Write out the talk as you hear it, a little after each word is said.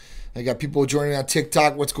I got people joining on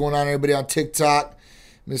TikTok. What's going on, everybody on TikTok?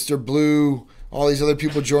 Mr. Blue, all these other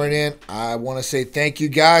people joining in. I want to say thank you,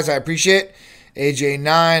 guys. I appreciate it. AJ9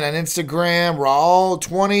 on Instagram.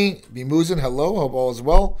 Raul20. Bimuzin, hello. Hope all is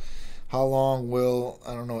well. How long will,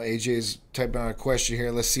 I don't know, AJ's typing out a question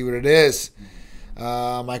here. Let's see what it is.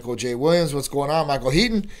 Michael J. Williams, what's going on? Michael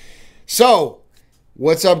Heaton. So,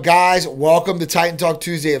 what's up, guys? Welcome to Titan Talk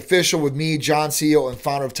Tuesday official with me, John, CEO and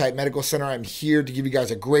founder of Titan Medical Center. I'm here to give you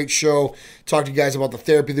guys a great show, talk to you guys about the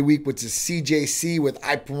therapy of the week, which is CJC with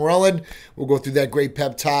ipamorelin. We'll go through that great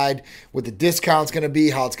peptide, what the discount's going to be,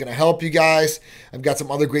 how it's going to help you guys. I've got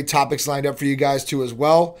some other great topics lined up for you guys too as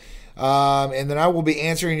well. And then I will be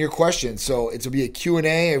answering your questions. So it'll be a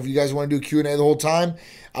Q&A. If you guys want to do Q&A the whole time,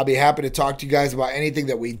 I'll be happy to talk to you guys about anything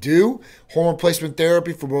that we do. Hormone replacement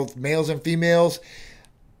therapy for both males and females.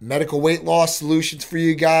 Medical weight loss solutions for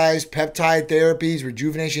you guys. Peptide therapies,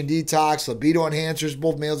 rejuvenation detox, libido enhancers,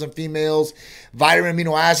 both males and females. Vitamin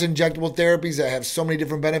amino acid injectable therapies that have so many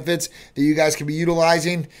different benefits that you guys can be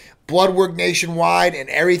utilizing. Blood work nationwide and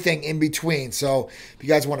everything in between. So if you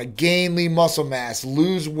guys want to gain lean muscle mass,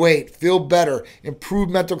 lose weight, feel better, improve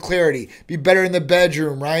mental clarity, be better in the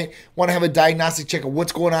bedroom, right? Want to have a diagnostic check of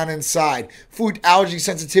what's going on inside. Food allergy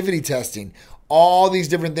sensitivity testing. All these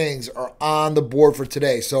different things are on the board for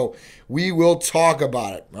today. So we will talk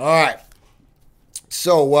about it. All right.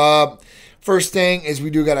 So first thing is we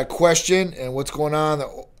do got a question. And what's going on?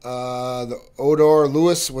 The Odor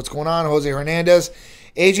Lewis, what's going on? Jose Hernandez.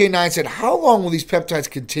 AJ9 said, how long will these peptides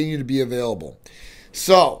continue to be available?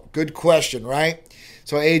 So, good question, right?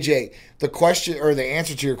 So, AJ, the question, or the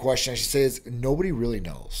answer to your question, I should say, is nobody really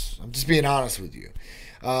knows. I'm just being honest with you.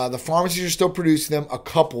 The pharmacies are still producing them, a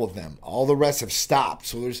couple of them. All the rest have stopped.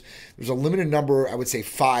 So there's a limited number, I would say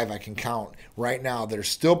 5 I can count right now, that are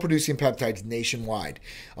still producing peptides nationwide.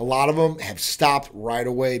 A lot of them have stopped right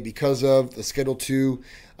away because of the Schedule II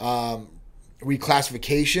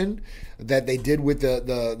reclassification that they did with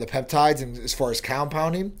the peptides and as far as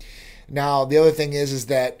compounding. Now, the other thing is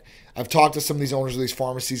that I've talked to some of these owners of these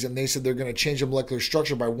pharmacies, and they said they're going to change the molecular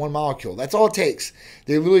structure by one molecule. That's all it takes.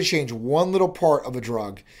 They literally change one little part of a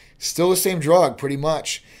drug. Still the same drug, pretty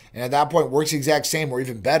much. And at that point, works the exact same or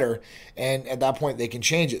even better. And at that point, they can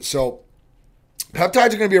change it. So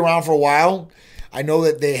peptides are going to be around for a while. I know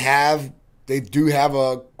that they do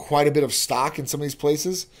have quite a bit of stock in some of these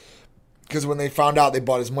places, because when they found out, they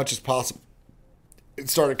bought as much as possible. It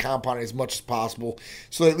started compounding as much as possible,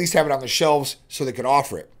 so they at least have it on the shelves so they could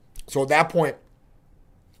offer it. So at that point,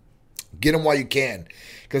 get them while you can,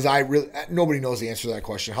 because nobody knows the answer to that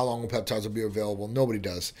question. How long will peptides will be available? Nobody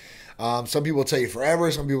does. Some people will tell you forever.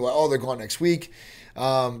 Some people are like, oh, they're gone next week.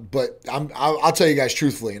 But I'll tell you guys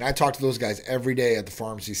truthfully, and I talk to those guys every day at the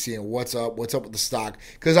pharmacy, seeing what's up with the stock,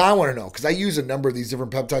 because I want to know, because I use a number of these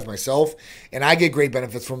different peptides myself, and I get great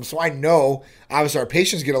benefits from them. So I know, obviously, our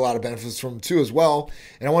patients get a lot of benefits from them too as well,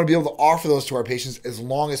 and I want to be able to offer those to our patients as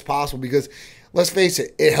long as possible, because let's face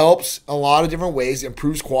it, it helps a lot of different ways,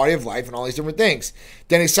 improves quality of life, and all these different things.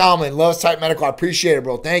 Denny Solomon loves Titan Medical. I appreciate it,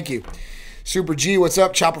 bro. Thank you. Super G, what's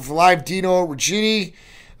up? Chopper for Life. Dino Regini.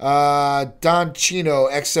 Don Chino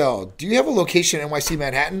XL. Do you have a location in NYC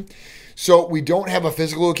Manhattan? So we don't have a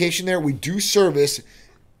physical location there. We do service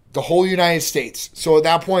the whole United States. So at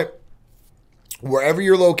that point, wherever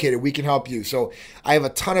you're located, we can help you. So I have a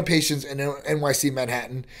ton of patients in NYC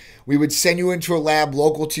Manhattan. We would send you into a lab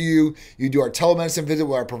local to you. You do our telemedicine visit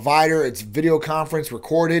with our provider. It's video conference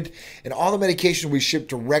recorded. And all the medication we ship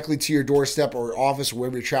directly to your doorstep or office,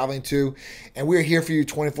 wherever you're traveling to. And we're here for you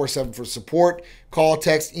 24/7 for support. Call,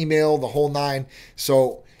 text, email, the whole 9.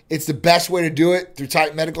 So it's the best way to do it through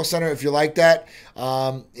Titan Medical Center if you like that.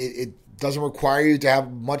 It doesn't require you to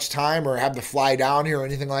have much time or have to fly down here or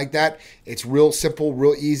anything like that. It's real simple,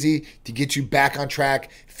 real easy to get you back on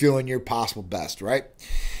track, feeling your possible best, right?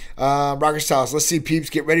 Rocker Styles, let's see,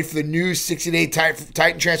 peeps, get ready for the new 60-day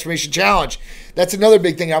Titan Transformation Challenge. That's another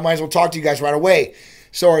big thing I might as well talk to you guys right away.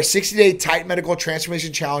 So our 60-day Titan Medical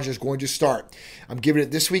Transformation Challenge is going to start. I'm giving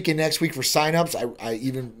it this week and next week for signups. I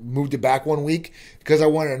even moved it back 1 week because I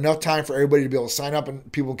wanted enough time for everybody to be able to sign up,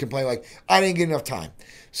 and people complain like, I didn't get enough time.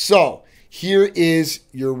 So here is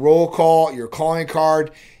your roll call, your calling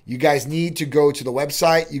card. You guys need to go to the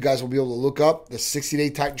website. You guys will be able to look up the 60-day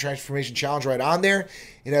Titan Transformation Challenge right on there.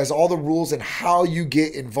 It has all the rules and how you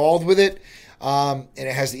get involved with it. And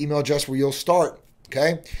it has the email address where you'll start.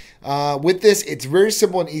 Okay. With this, it's very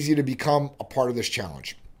simple and easy to become a part of this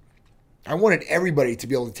challenge. I wanted everybody to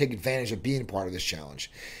be able to take advantage of being part of this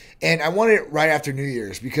challenge. And I wanted it right after New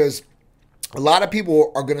Year's, because a lot of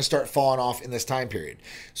people are going to start falling off in this time period.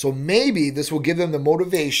 So maybe this will give them the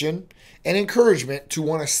motivation and encouragement to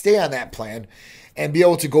want to stay on that plan and be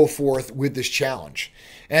able to go forth with this challenge.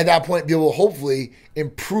 And at that point, be able to hopefully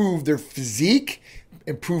improve their physique,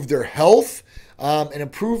 improve their health, and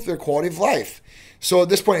improve their quality of life. So at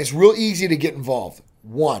this point, it's real easy to get involved.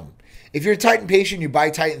 One, if you're a Titan patient, you buy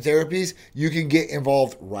Titan therapies, you can get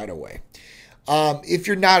involved right away. If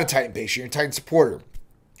you're not a Titan patient, you're a Titan supporter,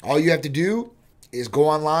 all you have to do is go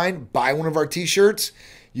online, buy one of our t-shirts.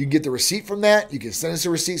 You can get the receipt from that. You can send us a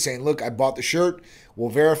receipt saying, look, I bought the shirt. We'll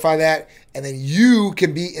verify that. And then you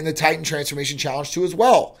can be in the Titan Transformation Challenge too as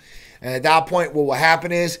well. And at that point, what will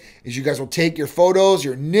happen is you guys will take your photos,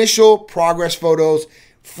 your initial progress photos,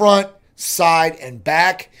 front, side, and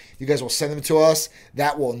back. You guys will send them to us.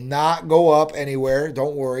 That will not go up anywhere.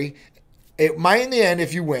 Don't worry. It might in the end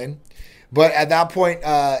if you win. But at that point,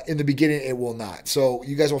 in the beginning, it will not. So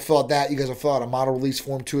you guys will fill out that. You guys will fill out a model release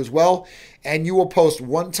form too as well. And you will post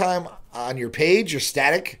one time on your page, your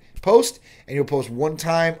static post, and you'll post one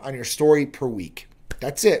time on your story per week.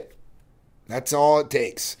 That's it. That's all it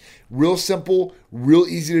takes. Real simple, real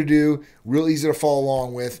easy to do, real easy to follow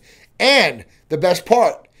along with. And the best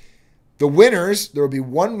part, the winners, there will be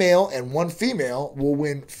one male and one female, will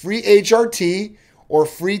win free HRT or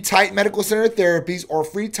free Titan Medical Center therapies or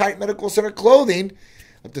free Titan Medical Center clothing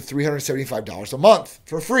up to $375 a month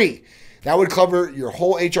for free. That would cover your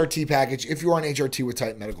whole HRT package if you're on HRT with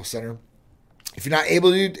Titan Medical Center. If you're not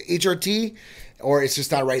able to do HRT or it's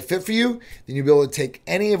just not a right fit for you, then you'll be able to take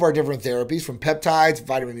any of our different therapies from peptides,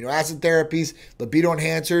 vitamin amino acid therapies, libido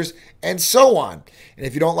enhancers, and so on. And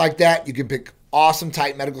if you don't like that, you can pick awesome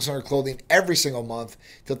Titan Medical Center clothing every single month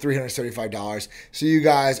till $375. So you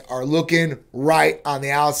guys are looking right on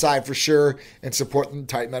the outside for sure and supporting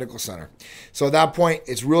Titan Medical Center. So at that point,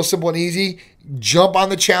 it's real simple and easy. Jump on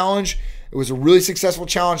the challenge. It was a really successful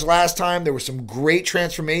challenge last time. There were some great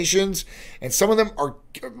transformations, and some of them are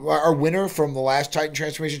our winner from the last Titan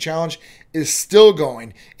Transformation Challenge is still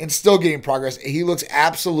going and still getting progress. He looks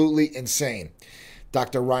absolutely insane.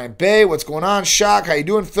 Dr. Ryan Bay, what's going on? Shock, how you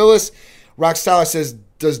doing? Phyllis Rockstyle says,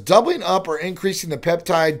 does doubling up or increasing the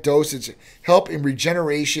peptide dosage help in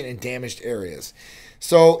regeneration in damaged areas?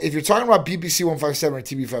 So if you're talking about BPC 157 or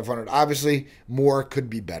TB 500, obviously more could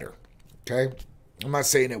be better. Okay? I'm not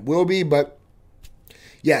saying it will be, but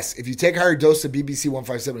yes, if you take a higher dose of BPC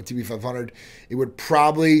 157 and TB 500, it would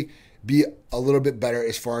probably be a little bit better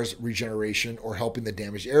as far as regeneration or helping the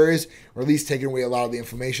damaged areas, or at least taking away a lot of the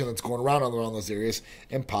inflammation that's going around those areas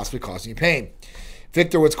and possibly causing you pain.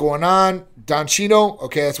 Victor, what's going on? Don Chino,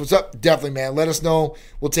 okay, that's what's up. Definitely, man. Let us know.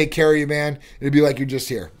 We'll take care of you, man. It'll be like you're just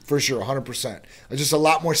here, for sure, 100%. It's just a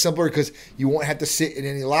lot more simpler because you won't have to sit in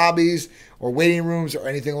any lobbies or waiting rooms or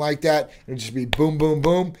anything like that. It'll just be boom, boom,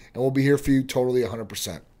 boom, and we'll be here for you totally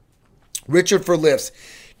 100%. Richard for lifts.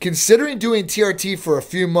 Considering doing TRT for a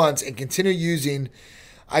few months and continue using,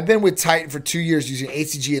 I've been with Titan for 2 years using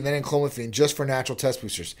HCG and then clomiphene just for natural test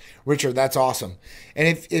boosters. Richard, that's awesome.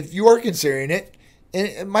 And if you are considering it, and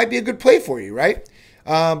it might be a good play for you, right?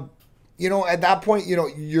 At that point,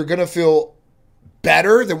 you're going to feel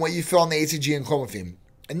better than what you feel on the HCG and clomiphene.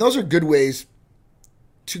 And those are good ways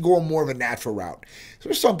to go more of a natural route. So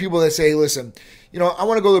there's some people that say, hey, listen, I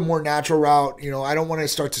want to go the more natural route. I don't want to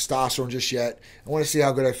start testosterone just yet. I want to see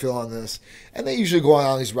how good I feel on this. And they usually go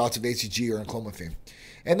on these routes of HCG or clomiphene.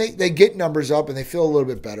 And they get numbers up and they feel a little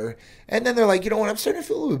bit better. And then they're like, I'm starting to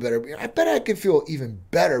feel a little bit better. I bet I could feel even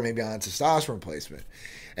better maybe on testosterone replacement.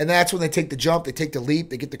 And that's when they take the jump, they take the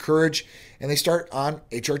leap, they get the courage, and they start on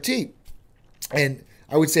HRT. And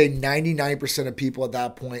I would say 99% of people at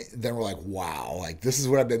that point then were like, wow, like this is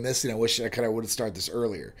what I've been missing. I wish I kind of would have started this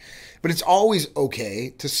earlier. But it's always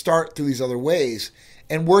okay to start through these other ways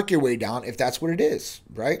and work your way down if that's what it is,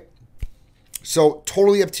 right? So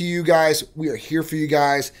totally up to you guys. We are here for you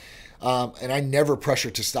guys. And I never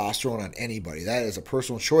pressure testosterone on anybody. That is a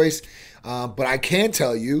personal choice. But I can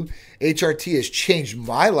tell you, HRT has changed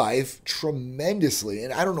my life tremendously.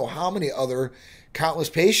 And I don't know how many other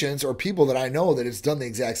countless patients or people that I know that it's done the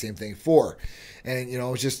exact same thing for. And, I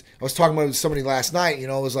was talking about somebody last night, it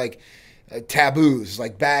was like taboos.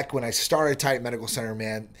 Like back when I started Titan Medical Center,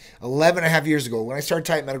 man, 11 and a half years ago, when I started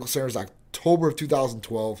Titan Medical Center, it was October of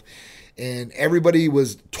 2012. And everybody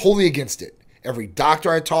was totally against it. Every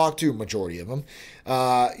doctor I talked to, majority of them,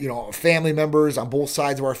 family members on both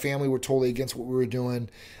sides of our family were totally against what we were doing.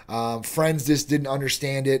 Friends just didn't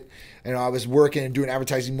understand it. I was working and doing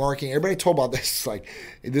advertising marketing. Everybody told about this. Like,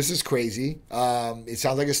 this is crazy. It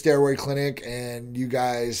sounds like a steroid clinic, and you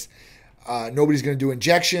guys, nobody's going to do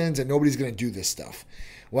injections, and nobody's going to do this stuff.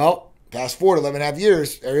 Well, fast forward 11 and a half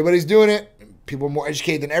years, everybody's doing it. People are more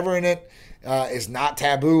educated than ever in it. is not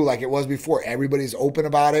taboo like it was before. Everybody's open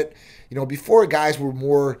about it. Before guys were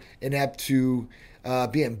more inept to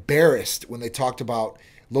be embarrassed when they talked about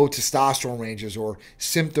low testosterone ranges or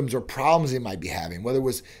symptoms or problems they might be having, whether it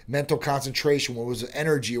was mental concentration, whether it was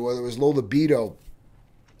energy, whether it was low libido,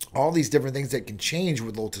 all these different things that can change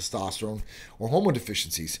with low testosterone or hormone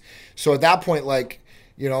deficiencies. So at that point,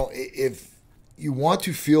 if you want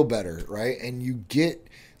to feel better, right, and you get,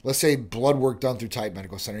 let's say, blood work done through Type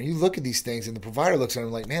Medical Center, and you look at these things and the provider looks at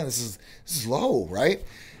them like, man, this is low, right?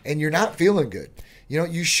 And you're not feeling good.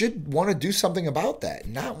 You should want to do something about that,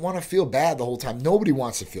 not want to feel bad the whole time. Nobody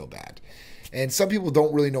wants to feel bad. And some people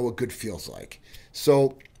don't really know what good feels like.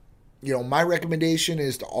 So, my recommendation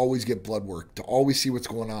is to always get blood work, to always see what's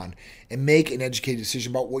going on, and make an educated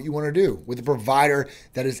decision about what you want to do with a provider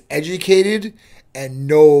that is educated and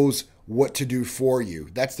knows what to do for you.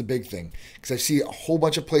 That's the big thing. Because I see a whole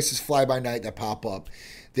bunch of places fly by night that pop up.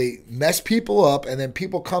 They mess people up, and then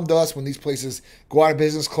people come to us when these places go out of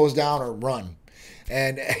business, close down, or run.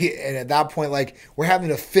 And at that point, we're having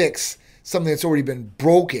to fix something that's already been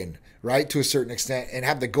broken, right, to a certain extent, and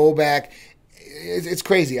have to go back. It's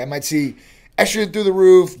crazy. I might see estrogen through the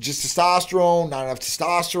roof, just testosterone, not enough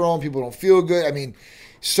testosterone. People don't feel good. I mean,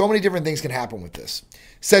 so many different things can happen with this.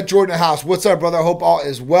 Seth Jordan in the house. What's up, brother? I hope all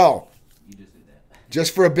is well. You just did that.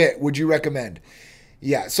 Just for a bit, would you recommend?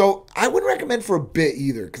 Yeah, so I wouldn't recommend for a bit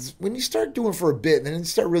either, because when you start doing for a bit, then you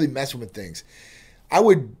start really messing with things. I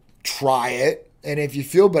would try it. And if you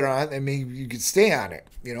feel better on it, you could stay on it,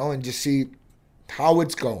 and just see how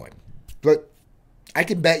it's going. But I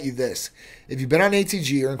can bet you this. If you've been on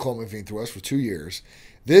ATG or clomiphene through us for 2 years,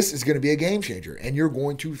 this is going to be a game changer. And you're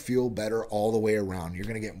going to feel better all the way around. You're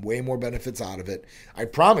going to get way more benefits out of it. I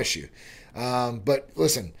promise you. But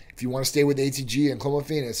listen, if you want to stay with ATG and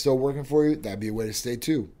clomiphene and it's still working for you, that'd be a way to stay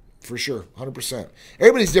too. For sure, 100%.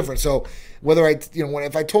 Everybody's different. So whether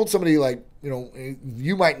if I told somebody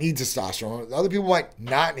you might need testosterone, other people might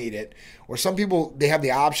not need it, or some people, they have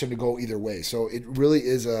the option to go either way. So it really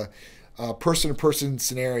is a person-to-person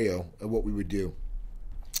scenario of what we would do.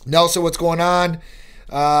 Nelson, what's going on?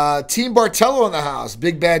 Team Bartello in the house.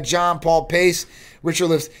 Big Bad John, Paul Pace, Richard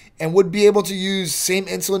Lifts, and would be able to use same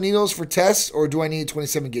insulin needles for tests, or do I need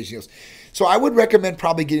 27 gauge needles? So I would recommend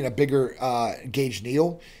probably getting a bigger gauge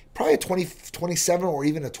needle. Probably a 27 or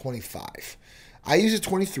even a 25. I use a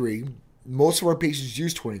 23. Most of our patients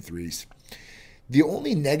use 23s. The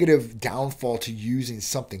only negative downfall to using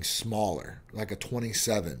something smaller, like a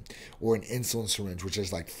 27 or an insulin syringe, which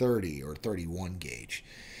is like 30 or 31 gauge,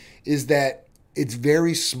 is that it's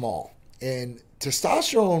very small. And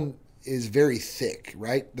testosterone is very thick,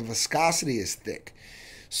 right? The viscosity is thick.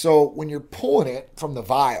 So when you're pulling it from the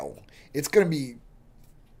vial,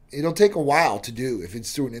 it'll take a while to do if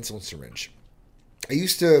it's through an insulin syringe. I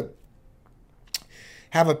used to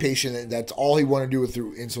have a patient that's all he wanted to do was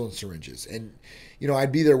through insulin syringes. And,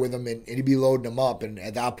 I'd be there with him and he'd be loading them up. And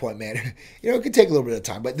at that point, man, it could take a little bit of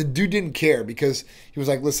time. But the dude didn't care because he was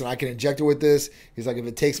like, listen, I can inject it with this. He's like, if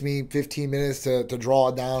it takes me 15 minutes to draw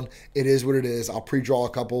it down, it is what it is. I'll pre-draw a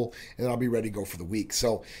couple and then I'll be ready to go for the week.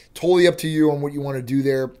 So totally up to you on what you want to do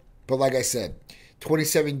there. But like I said,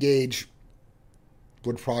 27 gauge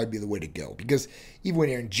would probably be the way to go, because even when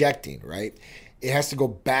you're injecting, right, it has to go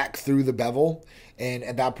back through the bevel, and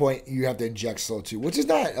at that point you have to inject slow too, which is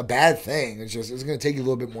not a bad thing. It's just it's going to take you a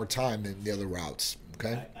little bit more time than the other routes.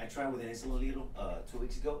 Okay. I tried with an insulin needle 2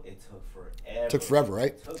 weeks ago. It took forever. Took forever,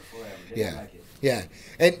 right? Took forever. Yeah. Like it. Yeah.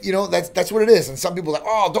 And that's what it is. And some people are like,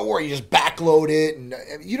 oh, don't worry, you just backload it. And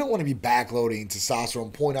you don't want to be backloading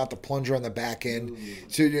testosterone, pulling out the plunger on the back end.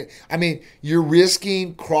 So you're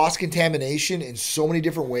risking cross-contamination in so many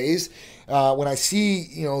different ways. When I see,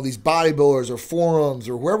 these bodybuilders or forums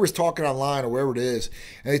or whoever's talking online or wherever it is,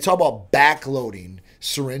 and they talk about backloading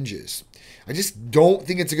syringes, I just don't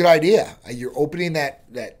think it's a good idea. You're opening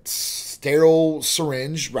that sterile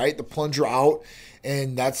syringe, right? The plunger out,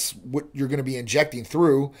 and that's what you're going to be injecting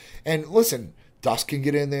through. And listen, dust can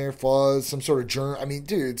get in there, fuzz, some sort of germ.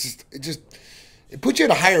 Dude, it puts you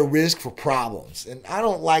at a higher risk for problems. And I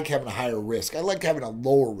don't like having a higher risk. I like having a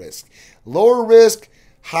lower risk. Lower risk,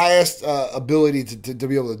 highest ability to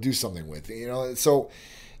be able to do something with. So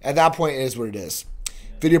at that point, it is what it is.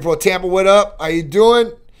 Video Pro Tampa, what up? How you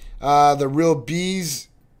doing? The Real Bees,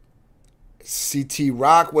 CT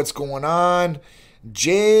Rock, what's going on?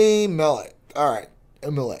 Jay Millet. All right.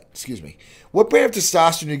 Millet, excuse me. What brand of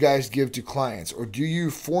testosterone do you guys give to clients? Or do you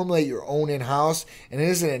formulate your own in-house? And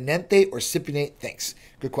is it an enanthate or cypionate? Thanks.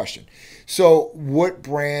 Good question. So what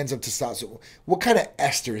brands of testosterone, what kind of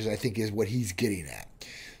esters, I think, is what he's getting at.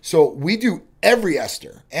 So we do every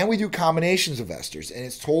ester, and we do combinations of esters, and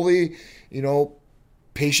it's totally,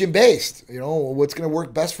 patient based. What's going to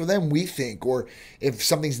work best for them, we think, or if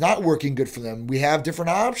something's not working good for them, we have different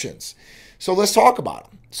options. So let's talk about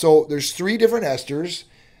them. So there's 3 different esters.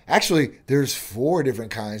 Actually, there's 4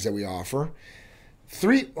 different kinds that we offer.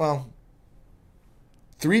 3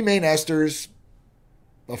 main esters,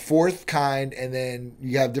 a 4th kind, and then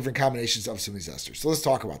you have different combinations of some of these esters. So let's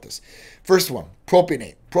talk about this. First one,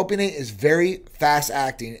 propionate. Propionate is very fast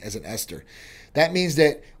acting as an ester. That means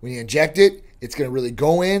that when you inject it, it's going to really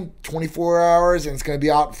go in 24 hours and it's going to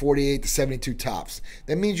be out in 48 to 72 tops.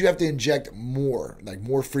 That means you have to inject more, like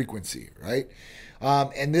more frequency, right?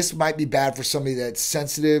 And this might be bad for somebody that's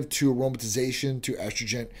sensitive to aromatization, to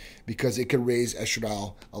estrogen, because it could raise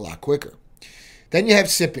estradiol a lot quicker. Then you have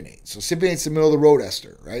cypionate. So cypionate's the middle of the road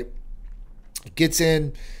ester, right? It gets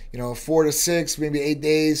in, 4 to 6, maybe 8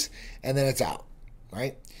 days, and then it's out,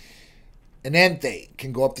 right? Enanthate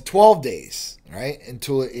can go up to 12 days, right?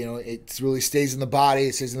 Until it really stays in the body.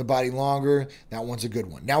 It stays in the body longer. That one's a good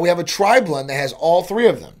one. Now we have a tri-blend that has all 3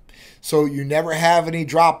 of them. So you never have any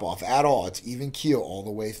drop off at all. It's even keel all the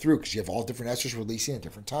way through because you have all different esters releasing at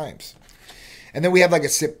different times. And then we have like a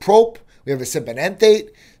cyp-prop. We have a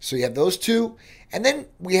cyp-enanthate. So you have those 2. And then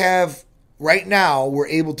we have, right now, we're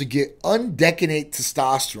able to get undecanate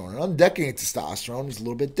testosterone. And undecanate testosterone is a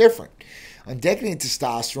little bit different. Undecanate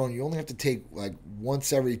testosterone, you only have to take like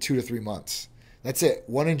once every 2 to 3 months. That's it.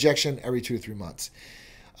 1 injection every 2 to 3 months.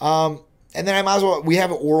 And then we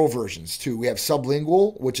have oral versions too. We have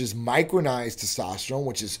sublingual, which is micronized testosterone,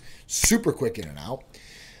 which is super quick in and out.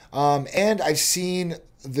 And I've seen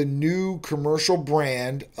the new commercial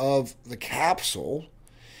brand of the capsule,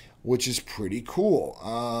 which is pretty cool.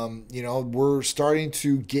 We're starting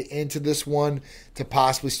to get into this one to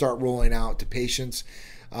possibly start rolling out to patients.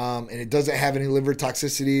 And it doesn't have any liver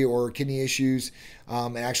toxicity or kidney issues.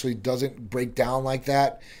 It actually doesn't break down like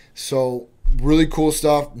that. So really cool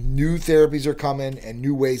stuff. New therapies are coming and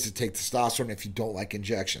new ways to take testosterone if you don't like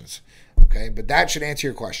injections. Okay, but that should answer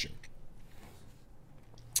your question.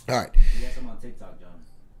 All right. You got some on TikTok, John.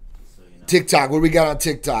 So TikTok. What do we got on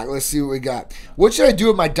TikTok? Let's see what we got. What should I do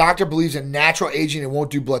if my doctor believes in natural aging and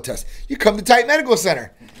won't do blood tests? You come to Titan Medical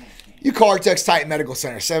Center. You call or text Titan Medical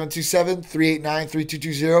Center,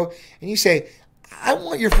 727-389-3220, and you say, I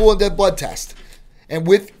want your full in-depth blood test. And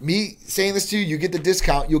with me saying this to you, you get the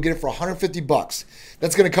discount. You'll get it for $150.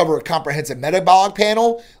 That's going to cover a comprehensive metabolic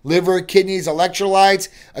panel, liver, kidneys, electrolytes,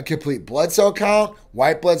 a complete blood cell count,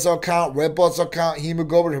 white blood cell count, red blood cell count,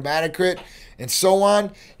 hemoglobin, hematocrit, and so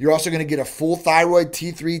on. You're also going to get a full thyroid,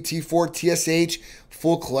 T3, T4, TSH,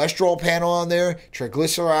 full cholesterol panel on there,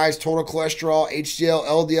 triglycerides, total cholesterol, HDL,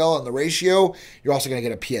 LDL, and the ratio. You're also going to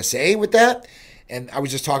get a PSA with that. And I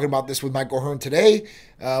was just talking about this with Michael Hearn today.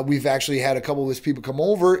 We've actually had a couple of his people come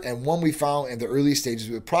over, and one we found in the early stages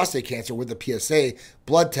with prostate cancer with a PSA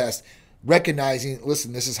blood test, recognizing,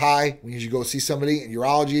 listen, this is high. We need you to go see somebody in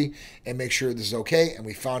urology and make sure this is okay. And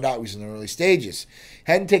we found out he was in the early stages.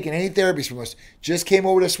 Hadn't taken any therapies from us, just came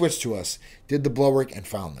over to switch to us, did the blood work, and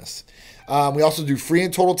found this. We also do free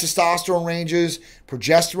and total testosterone ranges,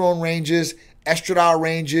 progesterone ranges, estradiol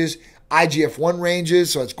ranges, IGF-1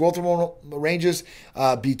 ranges, so it's growth hormone ranges,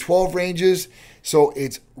 B12 ranges. So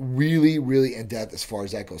it's really, really in-depth as far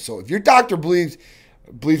as that goes. So if your doctor believes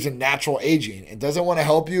in natural aging and doesn't want to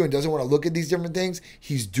help you and doesn't want to look at these different things,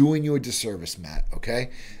 he's doing you a disservice, Matt, okay?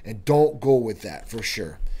 And don't go with that for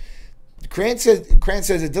sure. Cran says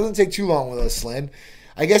it doesn't take too long with us, Slen.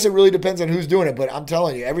 I guess it really depends on who's doing it, but I'm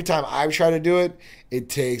telling you, every time I try to do it, it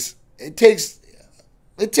takes a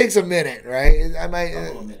minute, right?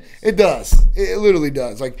 It does. It literally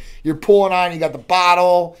does. Like you're pulling on, you got the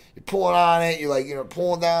bottle, you're pulling on it, you're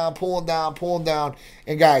pulling down.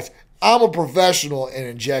 And guys, I'm a professional in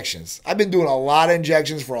injections. I've been doing a lot of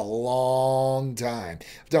injections for a long time.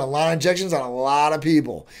 I've done a lot of injections on a lot of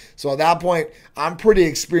people. So at that point, I'm pretty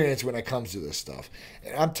experienced when it comes to this stuff.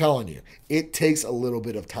 And I'm telling you, it takes a little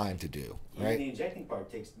bit of time to do. Right? The injecting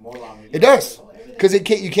part takes more longer. It does. Because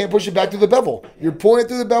you can't push it back through the bevel. You're pulling it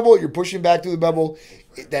through the bevel, you're pushing back through the bevel.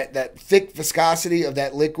 That thick viscosity of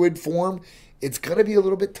that liquid form, it's going to be a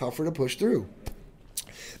little bit tougher to push through.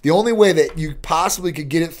 The only way that you possibly could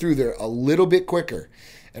get it through there a little bit quicker,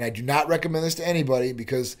 and I do not recommend this to anybody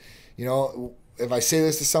because, if I say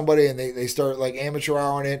this to somebody and they start like amateur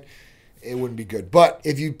hour on it, it wouldn't be good. But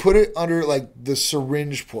if you put it under like the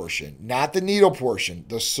syringe portion, not the needle portion,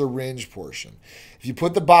 the syringe portion. If you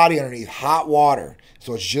put the body underneath hot water,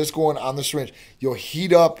 so it's just going on the syringe, you'll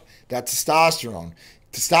heat up that testosterone,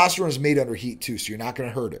 Testosterone is made under heat too, so you're not going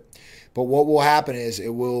to hurt it. But what will happen is it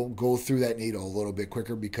will go through that needle a little bit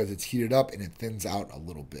quicker because it's heated up and it thins out a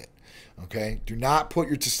little bit. Okay? Do not put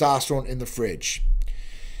your testosterone in the fridge.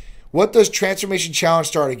 What does Transformation Challenge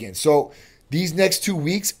start again? So these next 2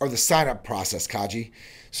 weeks are the sign-up process, Kaji.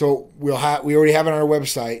 So we already have it on our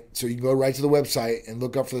website, so you can go right to the website and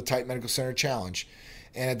look up for the Titan Medical Center Challenge.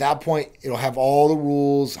 And at that point, it'll have all the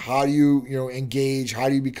rules. How do you engage? How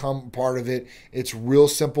do you become part of it? It's real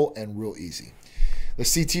simple and real easy. The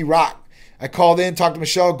CT Rock. I called in, talked to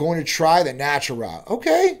Michelle, going to try the natural route.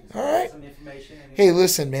 Okay, all right. Some information. Hey,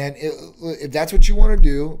 listen, man. If that's what you want to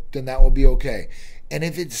do, then that will be okay. And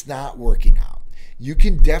if it's not working out, you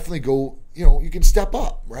can definitely go. You can step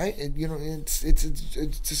up, right? And, it's a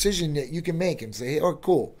decision that you can make and say, hey, oh,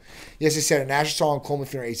 cool. Yes, I said a natural and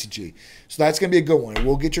clomiphene or ACG. So that's going to be a good one.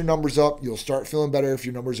 We'll get your numbers up. You'll start feeling better if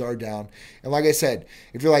your numbers are down. And like I said,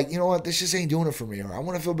 if you're like, you know what, this just ain't doing it for me, or I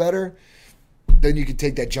want to feel better, then you can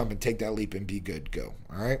take that jump and take that leap and be good. Go,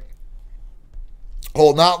 all right?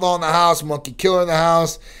 Holding Outlaw in the house, Monkey Killer in the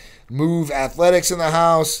house, Move Athletics in the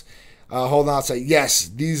house. Hold on, say yes.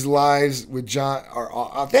 These lives with John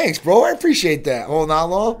are. Thanks, bro. I appreciate that. Hold on,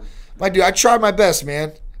 Law. My dude, I tried my best,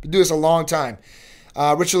 man. Been doing this a long time.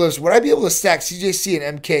 Richard lives. Would I be able to stack CJC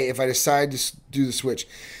and MK if I decide to do the switch?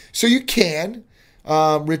 So you can,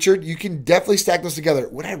 Richard. You can definitely stack those together.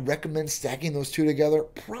 Would I recommend stacking those two together?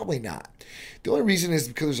 Probably not. The only reason is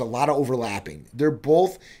because there's a lot of overlapping. They're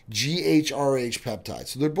both GHRH peptides,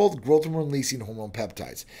 so they're both growth hormone releasing hormone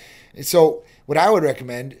peptides. And so what I would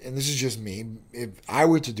recommend, and this is just me, if I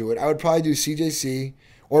were to do it, I would probably do CJC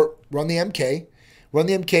or run the MK. Run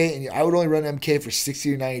the MK, and I would only run MK for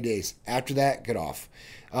 60 to 90 days. After that, get off.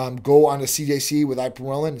 Go on to CJC with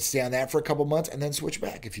ipamorelin and stay on that for a couple months, and then switch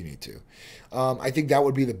back if you need to. I think that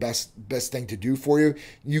would be the best thing to do for you.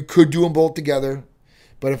 You could do them both together,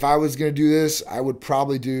 but if I was going to do this, I would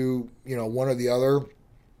probably do one or the other.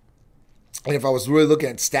 And if I was really looking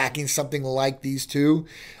at stacking something like these two,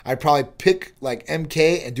 I'd probably pick like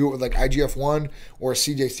MK and do it with like IGF-1 or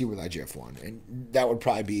CJC with IGF-1. And that would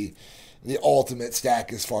probably be the ultimate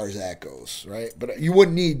stack as far as that goes, right? But you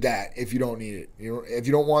wouldn't need that if you don't need it. If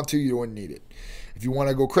you don't want to, you wouldn't need it. If you want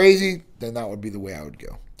to go crazy, then that would be the way I would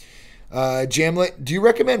go. Jamlet, do you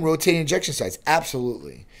recommend rotating injection sites?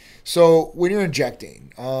 Absolutely. So when you're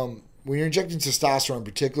injecting, testosterone in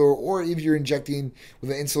particular, or if you're injecting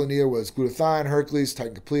with an insulin needle, whether it's glutathione, Hercules,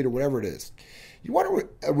 Titan Complete, or whatever it is, you want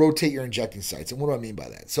to rotate your injecting sites. And what do I mean by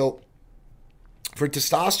that? So for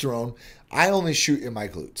testosterone, I only shoot in my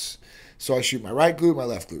glutes. So I shoot my right glute, my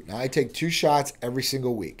left glute. Now I take 2 shots every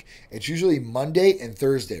single week. It's usually Monday and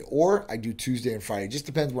Thursday, or I do Tuesday and Friday. It just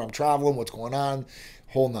depends where I'm traveling, what's going on,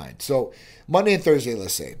 whole nine. So Monday and Thursday,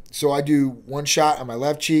 let's say. So I do 1 shot on my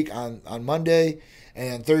left cheek on Monday,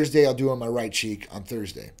 and Thursday I'll do on my right cheek on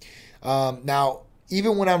Thursday. Now,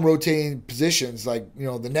 even when I'm rotating positions, like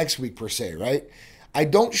the next week per se, right? I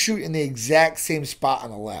don't shoot in the exact same spot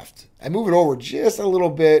on the left. I move it over just a little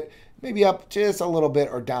bit, maybe up just a little bit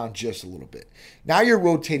or down just a little bit. Now you're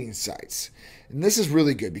rotating sites. And this is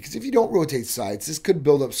really good because if you don't rotate sites, this could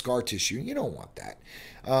build up scar tissue. You don't want that.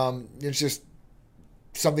 It's just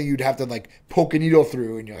something you'd have to like poke a needle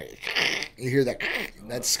through and you hear that,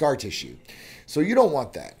 that's scar tissue. So you don't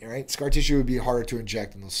want that, right? Scar tissue would be harder to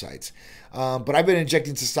inject in those sites. But I've been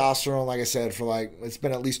injecting testosterone, like I said, for it's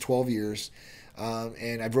been at least 12 years.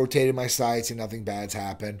 And I've rotated my sites and nothing bad's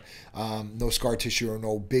happened. No scar tissue or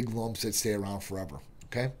no big lumps that stay around forever.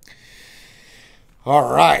 Okay.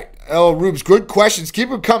 All right. L. Rubes, good questions. Keep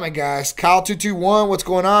them coming, guys. Kyle221, what's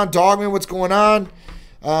going on? Dogman, what's going on?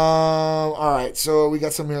 All right. So we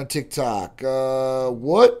got some here on TikTok.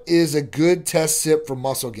 What is a good test sip for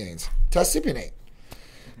muscle gains? Test Cypionate.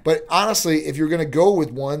 But honestly, if you're going to go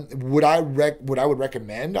with one, what I would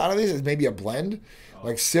recommend out of these is maybe a blend.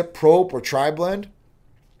 Like Sip Prop or Tri-Blend.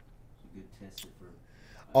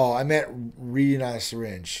 Oh, I meant reading on a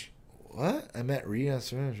syringe. What? I meant reading on a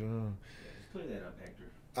syringe. Oh. Just clear that up,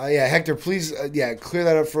 Hector. Yeah, Hector, please, clear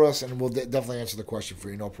that up for us, and we'll definitely answer the question for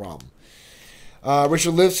you. No problem.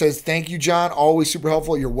 Richard Liv says, thank you, John. Always super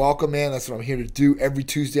helpful. You're welcome, man. That's what I'm here to do. Every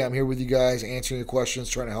Tuesday, I'm here with you guys, answering your questions,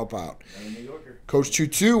 trying to help out. New Yorker. Coach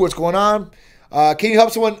 22, what's going on? Can you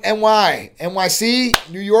help someone NYC,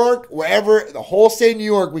 New York, wherever, the whole state of New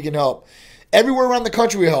York, we can help. Everywhere around the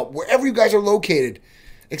country we help, wherever you guys are located,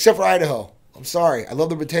 except for Idaho. I'm sorry. I love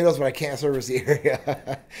the potatoes, but I can't service the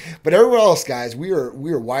area. But everywhere else, guys, we are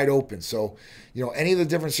wide open. So, any of the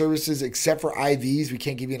different services except for IVs, we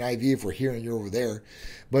can't give you an IV if we're here and you're over there.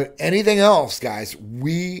 But anything else, guys,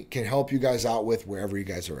 we can help you guys out with wherever you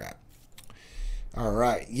guys are at. All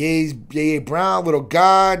right. Yay Brown, Little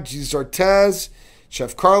God, Jesus Ortez,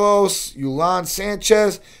 Chef Carlos, Yulan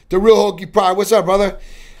Sanchez, The Real Hokey Pie. What's up, brother?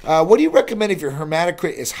 What do you recommend if your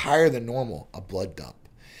hematocrit is higher than normal? A blood dump.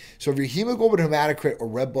 So if your hemoglobin hematocrit or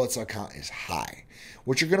red blood cell count is high,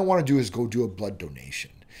 what you're going to want to do is go do a blood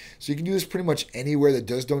donation. So you can do this pretty much anywhere that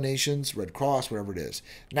does donations, Red Cross, whatever it is.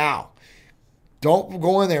 Now, don't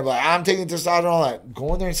go in there like, I'm taking testosterone and all that.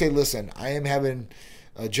 Go in there and say, listen, I am having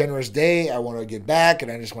a generous day. I want to give back,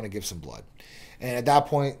 and I just want to give some blood. And at that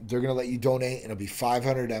point, they're going to let you donate, and it'll be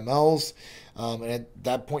 500 mLs. And at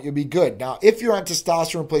that point, you'll be good. Now, if you're on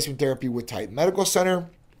testosterone replacement therapy with Titan Medical Center,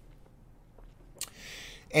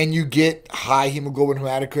 and you get high hemoglobin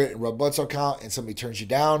hematocrit and red blood cell count, and somebody turns you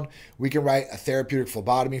down, we can write a therapeutic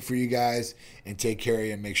phlebotomy for you guys and take care of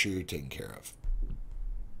you and make sure you're taken care of.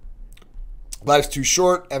 Life's Too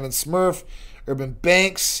Short, Evan Smurf, Urban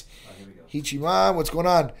Banks, Hichiman, what's going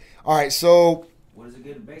on? All right, so what is a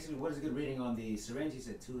good reading on the syringe? He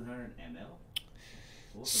said 200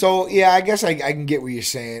 ml. So yeah, I guess I can get what you're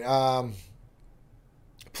saying.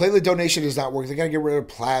 Platelet donation does not work. They got to get rid of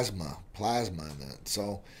plasma in that.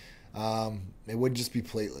 So it wouldn't just be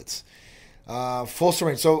platelets. Full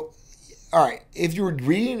syringe. So, all right, if you were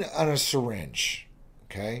reading on a syringe,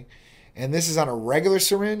 okay, and this is on a regular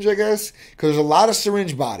syringe, I guess, because there's a lot of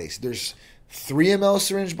syringe bodies. There's 3 ml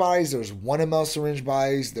syringe bodies. There's 1 ml syringe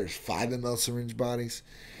bodies. There's 5 ml syringe bodies.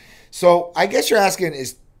 So I guess you're asking,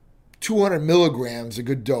 is 200 milligrams a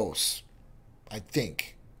good dose? I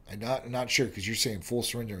think. I'm not sure because you're saying full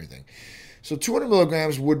syringe and everything. So 200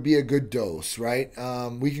 milligrams would be a good dose, right?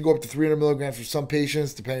 We can go up to 300 milligrams for some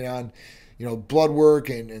patients, depending on, blood work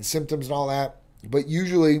and symptoms and all that. But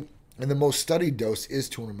usually, and the most studied dose is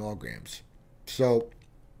 200 milligrams. So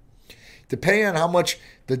depending on how much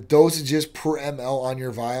the dosage is per ml on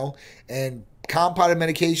your vial, and compounded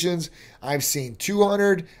medications, I've seen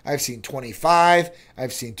 200, I've seen 25,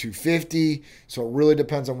 I've seen 250. So it really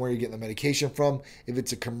depends on where you're getting the medication from. If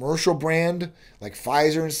it's a commercial brand like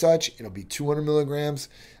Pfizer and such, it'll be 200 milligrams.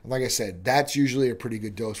 And like I said, that's usually a pretty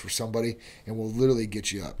good dose for somebody and will literally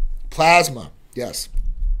get you up. Plasma, yes.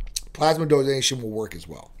 Plasma donation will work as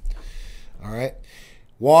well. All right.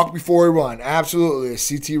 Walk before you run. Absolutely. A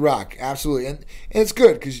CT Rock. Absolutely. And it's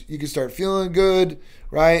good because you can start feeling good,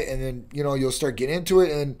 right? And then, you'll start getting into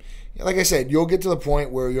it. And like I said, you'll get to the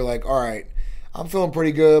point where you're like, all right, I'm feeling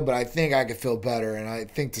pretty good, but I think I could feel better. And I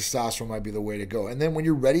think testosterone might be the way to go. And then when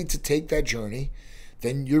you're ready to take that journey,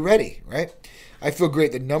 then you're ready, right? I feel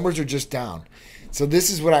great. The numbers are just down. So this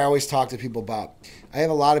is what I always talk to people about. I have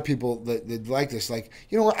a lot of people that like this, like,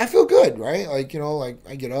 I feel good, right? Like,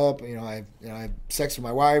 I get up, I have sex with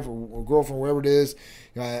my wife or girlfriend, whatever it is.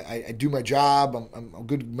 I do my job. I'm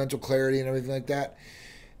good mental clarity and everything like that.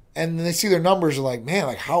 And then they see their numbers and like, man,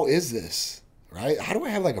 like, how is this, right? How do I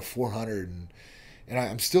have like a 400 and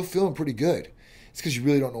I'm still feeling pretty good? It's because you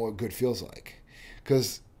really don't know what good feels like.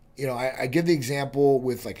 Because I give the example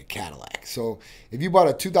with like a Cadillac. So if you bought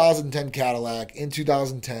a 2010 Cadillac in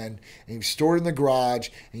 2010 and you store it in the garage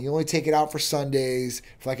and you only take it out for Sundays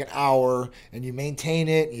for like an hour and you maintain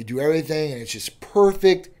it and you do everything and it's just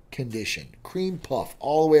perfect condition, cream puff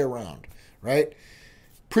all the way around, right?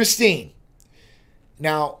 Pristine.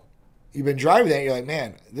 Now, you've been driving that and you're like,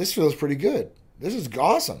 man, this feels pretty good. This is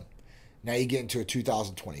awesome. Now you get into a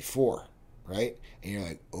 2024, right? And you're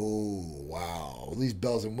like, oh, wow, all these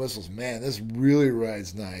bells and whistles, man, this really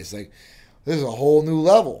rides nice. Like, this is a whole new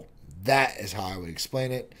level. That is how I would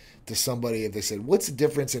explain it to somebody if they said, what's the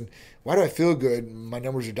difference and why do I feel good? My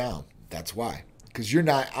numbers are down. That's why. Because you're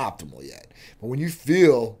not optimal yet. But when you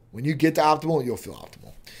get to optimal, you'll feel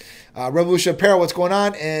optimal. Revolution Apparel, what's going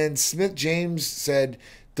on? And Smith James said,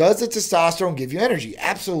 does the testosterone give you energy?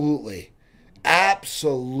 Absolutely.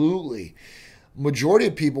 Absolutely. Majority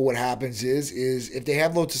of people, what happens is if they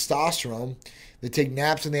have low testosterone, they take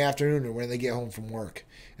naps in the afternoon or when they get home from work.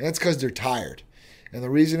 And that's because they're tired. And the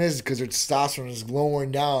reason is because their testosterone is lowering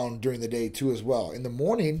down during the day too as well. In the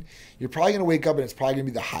morning, you're probably going to wake up and it's probably going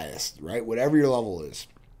to be the highest, right? Whatever your level is.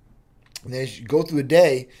 And then as you go through the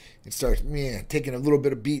day, it starts taking a little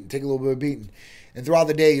bit of beating. And throughout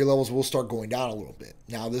the day, your levels will start going down a little bit.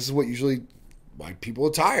 Now, this is what usually why people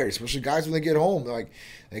are tired, especially guys when they get home. They're like,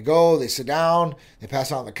 they sit down, they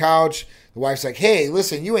pass out on the couch. The wife's like, hey,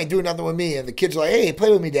 listen, you ain't doing nothing with me. And the kids are like, hey,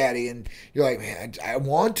 play with me, daddy. And you're like, man, I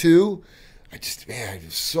want to. I'm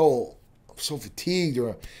so fatigued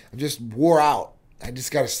or I'm just wore out. I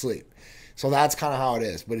just got to sleep. So that's kind of how it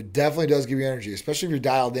is. But it definitely does give you energy, especially if you're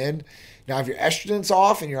dialed in. Now, if your estrogen's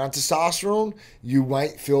off and you're on testosterone, you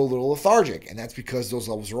might feel a little lethargic, and that's because those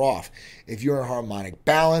levels are off. If you're in harmonic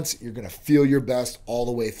balance, you're going to feel your best all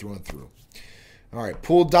the way through and through. All right,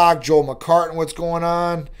 Pool Doc, Joel McCartan, what's going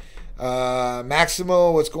on?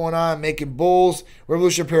 Maximo, what's going on? Making Bulls.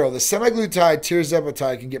 Revolution Apparel. The semaglutide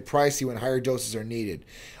tirzepatide can get pricey when higher doses are needed.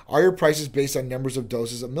 Are your prices based on numbers of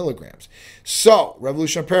doses of milligrams? So,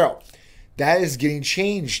 Revolution Apparel, that is getting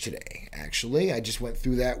changed today, actually. I just went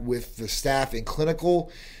through that with the staff in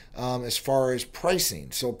clinical as far as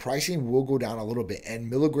pricing. So, pricing will go down a little bit, and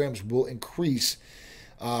milligrams will increase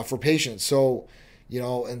for patients. So,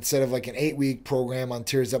 instead of like an 8-week program on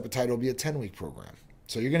tirzepatide, it'll be a 10-week program.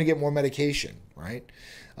 So you're going to get more medication, right?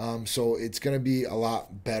 So it's going to be a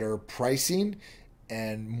lot better pricing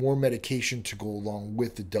and more medication to go along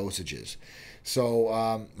with the dosages.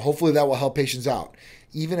 So hopefully that will help patients out.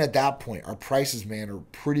 Even at that point, our prices, man, are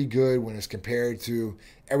pretty good when it's compared to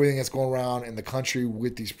everything that's going around in the country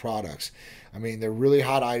with these products. I mean, they're really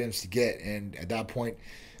hot items to get. And at that point,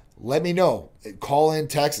 let me know. Call in,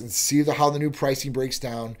 text, and see how the new pricing breaks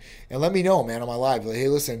down. And let me know, man, on my live. Like, hey,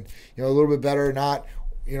 listen, a little bit better or not.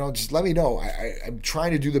 Just let me know. I'm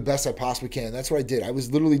trying to do the best I possibly can. And that's what I did. I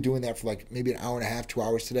was literally doing that for like maybe an hour and a half, 2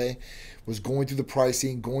 hours today. Was going through the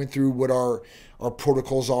pricing, going through what our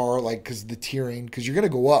protocols are, like, because the tiering, because you're going to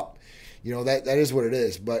go up. That is what it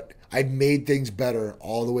is. But I made things better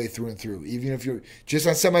all the way through and through. Even if you're just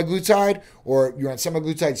on semaglutide, or you're on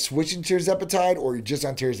semaglutide switching tirzepatide, or you're just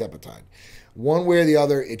on tirzepatide. One way or the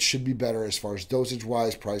other, it should be better as far as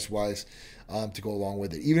dosage-wise, price-wise, to go along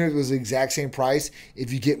with it. Even if it was the exact same price,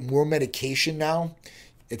 if you get more medication now,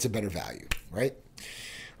 it's a better value, right?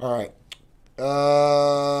 All right.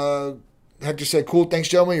 Hector said, cool. Thanks,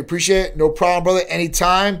 gentlemen. You appreciate it. No problem, brother.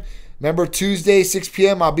 Anytime. Remember, Tuesday, 6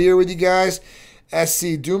 p.m., I'll be here with you guys.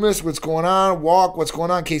 SC Dumas, what's going on? Walk, what's going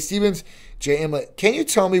on? K. Stevens, J. Inlet. Can you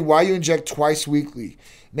tell me why you inject twice weekly?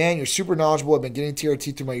 Man, you're super knowledgeable. I've been getting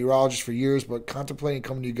TRT through my urologist for years, but contemplating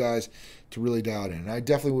coming to you guys to really dial it in. And I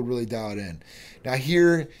definitely would really dial it in. Now,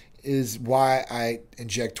 here is why I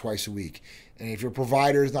inject twice a week. And if your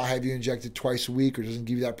provider does not have you injected twice a week or doesn't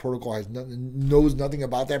give you that protocol, knows nothing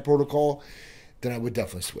about that protocol, then I would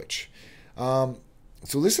definitely switch.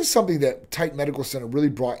 So this is something that Titan Medical Center really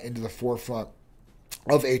brought into the forefront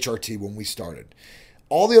of HRT when we started.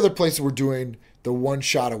 All the other places were doing the 1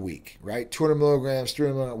 shot a week, right? 200 milligrams,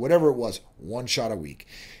 300 milligrams, whatever it was, 1 shot a week.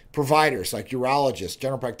 Providers like urologists,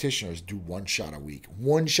 general practitioners do 1 shot a week,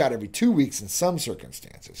 1 shot every 2 weeks in some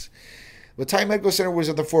circumstances. But Titan Medical Center was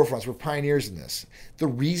at the forefront. We're pioneers in this. The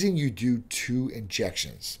reason you do 2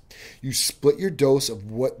 injections, you split your dose of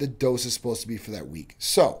what the dose is supposed to be for that week.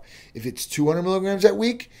 So if it's 200 milligrams that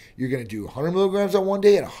week, you're going to do 100 milligrams on one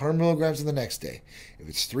day and 100 milligrams on the next day. If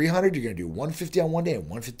it's 300, you're going to do 150 on one day and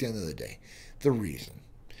 150 on the other day. The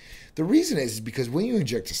reason is because when you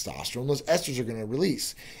inject testosterone, those esters are going to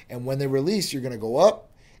release. And when they release, you're going to go up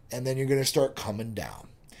and then you're going to start coming down.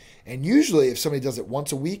 And usually, if somebody does it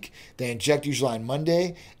once a week, they inject usually on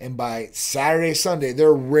Monday, and by Saturday, Sunday,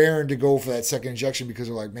 they're raring to go for that second injection because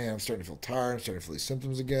they're like, man, I'm starting to feel tired. I'm starting to feel these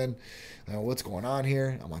symptoms again. What's going on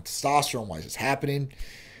here? I'm on testosterone. Why is this happening?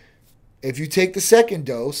 If you take the second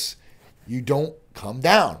dose, you don't come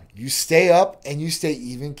down. You stay up, and you stay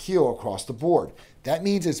even keel across the board. That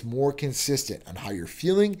means it's more consistent on how you're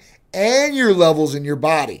feeling and your levels in your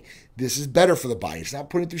body. This is better for the body. It's not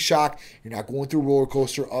putting it through shock. You're not going through a roller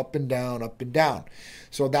coaster up and down, up and down.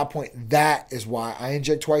 So at that point, that is why I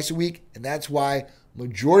inject twice a week, and that's why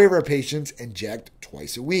majority of our patients inject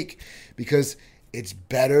twice a week, because it's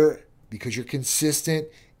better because you're consistent.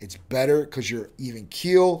 It's better because you're even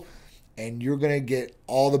keel, and you're going to get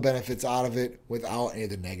all the benefits out of it without any of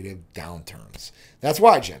the negative downturns. That's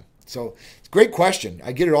why, Jim. So it's a great question.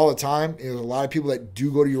 I get it all the time. There's a lot of people that do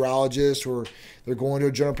go to urologists or they're going to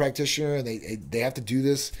a general practitioner and they have to do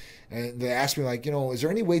this. And they ask me like, is there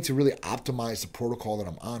any way to really optimize the protocol that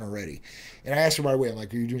I'm on already? And I ask them right away, I'm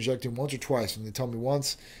like, are you injecting once or twice? And they tell me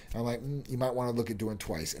once. I'm like, you might want to look at doing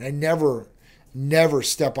twice. And I never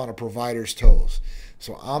step on a provider's toes.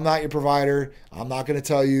 So I'm not your provider. I'm not going to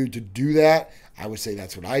tell you to do that. I would say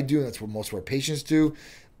that's what I do. And that's what most of our patients do.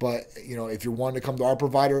 But, if you're wanting to come to our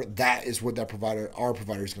provider, that is what our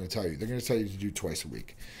provider is going to tell you. They're going to tell you to do twice a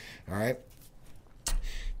week. All right.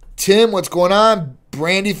 Tim, what's going on?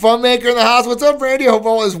 Brandy Funmaker in the house. What's up, Brandy? Hope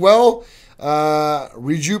all is well.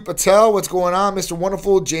 Riju Patel, what's going on? Mr.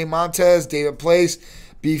 Wonderful, Jay Montez, David Place,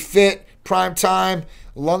 Be Fit, Prime Time,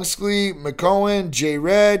 Lungsley, McCohen, Jay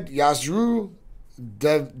Red, Yazru,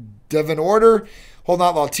 Devin Order. Hold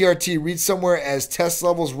on, while TRT reads somewhere as test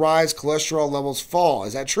levels rise, cholesterol levels fall.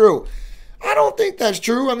 Is that true? I don't think that's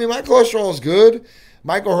true. I mean, my cholesterol is good.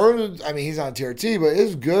 Michael Herman, he's on TRT, but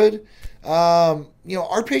it's good.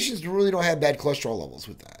 Our patients really don't have bad cholesterol levels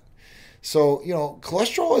with that. So,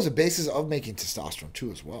 cholesterol is a basis of making testosterone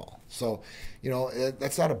too as well. So,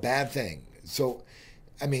 that's not a bad thing. So,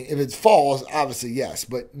 I mean, if it falls, obviously yes.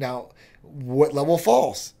 But now, what level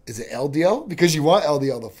falls? Is it LDL? Because you want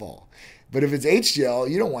LDL to fall. But if it's HDL,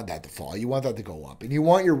 you don't want that to fall. You want that to go up. And you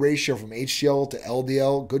want your ratio from HDL to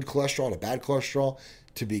LDL, good cholesterol to bad cholesterol,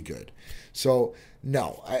 to be good. So,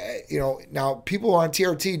 no. Now, people on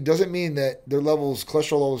TRT doesn't mean that their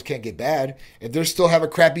cholesterol levels can't get bad. If they still have a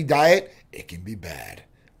crappy diet, it can be bad.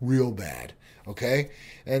 Real bad. Okay?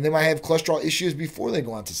 And they might have cholesterol issues before they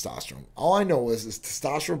go on testosterone. All I know is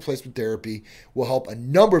testosterone replacement therapy will help a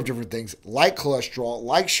number of different things, like cholesterol,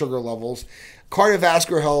 like sugar levels,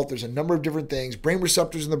 cardiovascular health. There's a number of different things. Brain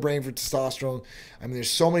receptors in the brain for testosterone. I mean,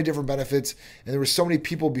 there's so many different benefits. And there were so many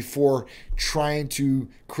people before trying to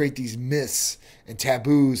create these myths and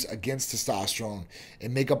taboos against testosterone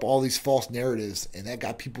and make up all these false narratives. And that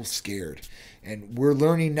got people scared. And we're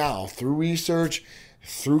learning now through research,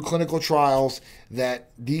 through clinical trials, that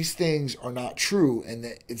these things are not true and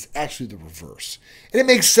that it's actually the reverse. And it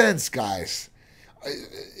makes sense, guys,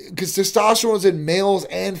 because testosterone is in males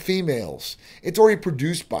and females. It's already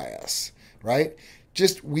produced by us, right?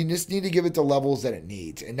 We just need to give it the levels that it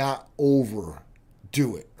needs and not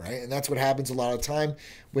overdo it, right? And that's what happens a lot of time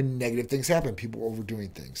when negative things happen. People are overdoing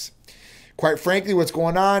things. Quite frankly, what's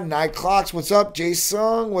going on? Night Clocks, what's up? Jay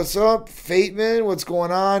Sung, what's up? Fateman, what's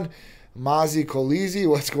going on? Mazi Kolizi,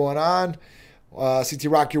 what's going on? CT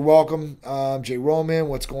Rock, you're welcome. Jay Roman,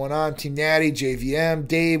 what's going on? Team Natty, JVM,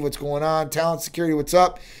 Dave, what's going on? Talent Security, what's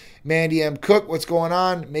up? Mandy M. Cook, what's going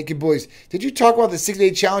on? Making Boys. Did you talk about the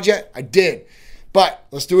 60-day challenge yet? I did. But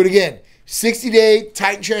let's do it again. 60-day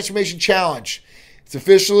Titan Transformation Challenge.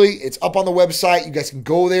 It's up on the website. You guys can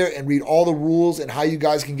go there and read all the rules and how you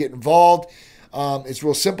guys can get involved. It's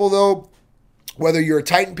real simple, though. Whether you're a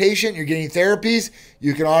Titan patient, you're getting therapies,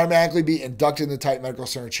 you can automatically be inducted in the Titan Medical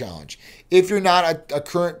Center Challenge. If you're not a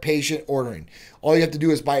current patient ordering, all you have to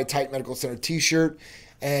do is buy a Titan Medical Center t-shirt,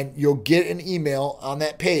 and you'll get an email on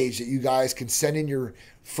that page that you guys can send in your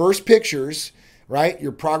first pictures, right?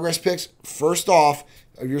 Your progress pics, first off,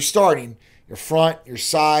 you're starting, your front, your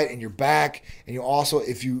side, and your back. And you also,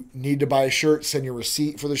 if you need to buy a shirt, send your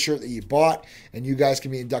receipt for the shirt that you bought, and you guys can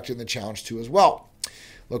be inducted in the challenge too as well.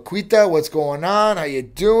 Laquita, what's going on? How you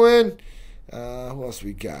doing? Who else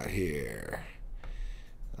we got here?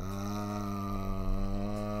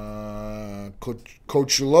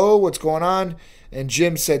 Coach Lowe, what's going on? And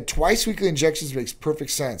Jim said, twice weekly injections makes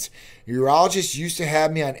perfect sense. Your urologist used to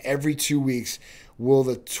have me on every 2 weeks. Will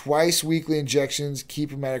the twice weekly injections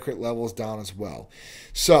keep hematocrit levels down as well?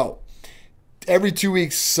 So, every 2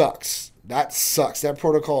 weeks sucks. That sucks. That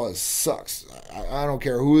protocol sucks. I don't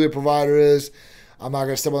care who the provider is. I'm not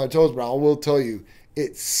going to step on their toes, but I will tell you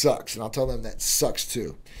it sucks. And I'll tell them that sucks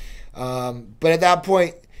too. But at that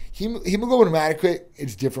point, hemoglobin hematocrit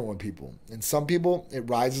is different with people. And some people, it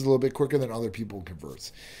rises a little bit quicker than other people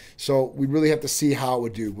converts. So we really have to see how it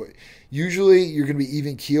would do. But usually you're going to be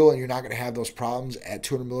even keel and you're not going to have those problems at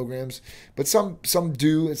 200 milligrams. But some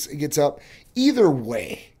do. It gets up. Either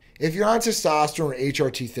way, if you're on testosterone or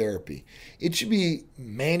HRT therapy, it should be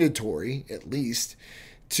mandatory, at least,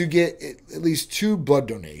 to get at least 2 blood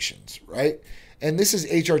donations, right? And this is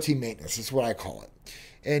HRT maintenance. That's what I call it.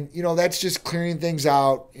 And, that's just clearing things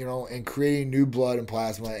out, and creating new blood and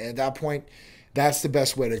plasma. And at that point, that's the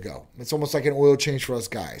best way to go. It's almost like an oil change for us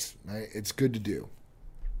guys, right? It's good to do.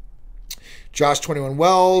 Josh 21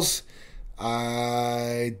 Wells,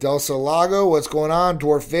 Delsa Lago, what's going on?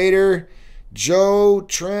 Dwarf Vader, Joe,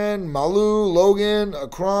 Tren, Malu, Logan,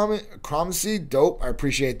 Acromacy, dope. I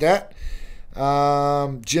appreciate that.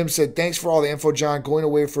 Jim said, thanks for all the info, John. Going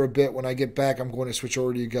away for a bit. When I get back, I'm going to switch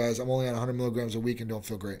over to you guys. I'm only on 100 milligrams a week and don't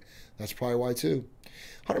feel great. That's probably why, too.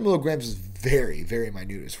 100 milligrams is very, very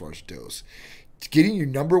minute as far as dose. Getting your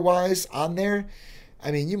number-wise on there,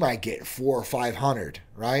 I mean, you might get 400 or 500,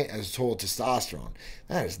 right, as total testosterone.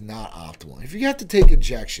 That is not optimal. If you have to take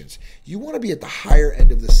injections, you want to be at the higher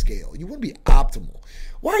end of the scale. You want to be optimal.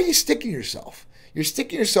 Why are you sticking yourself? You're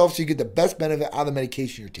sticking yourself so you get the best benefit out of the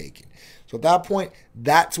medication you're taking. So at that point,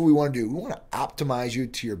 that's what we want to do. We want to optimize you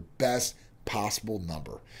to your best possible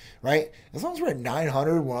number, right? As long as we're at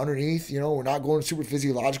 900, we're underneath, we're not going super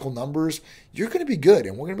physiological numbers, you're going to be good.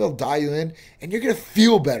 And we're going to be able to dial you in, and you're going to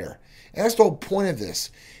feel better. And that's the whole point of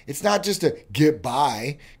this. It's not just to get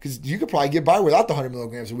by, because you could probably get by without the 100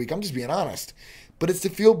 milligrams a week. I'm just being honest. But it's to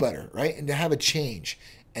feel better, right? And to have a change.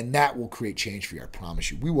 And that will create change for you, I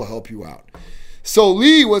promise you. We will help you out. So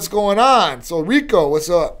Lee, what's going on? So Rico, what's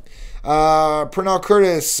up? Pernell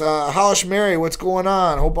Curtis, Halish Mary, what's going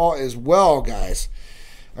on? Hope all is well, guys.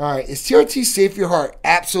 All right. Is TRT safe for your heart?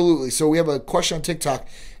 Absolutely. So we have a question on TikTok.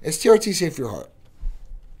 Is TRT safe for your heart?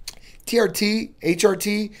 TRT,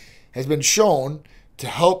 HRT, has been shown to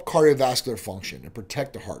help cardiovascular function and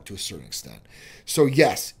protect the heart to a certain extent. So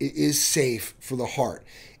yes, it is safe for the heart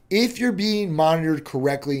if you're being monitored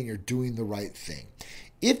correctly and you're doing the right thing.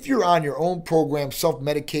 If you're on your own program,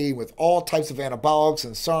 self-medicating with all types of anabolics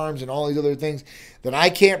and SARMs and all these other things, then I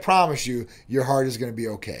can't promise you your heart is going to be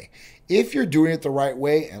okay. If you're doing it the right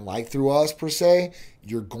way, and like through us per se,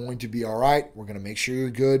 you're going to be all right. We're going to make sure you're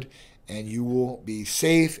good, and you will be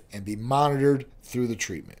safe and be monitored through the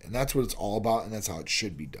treatment. And that's what it's all about, and that's how it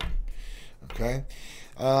should be done. Okay?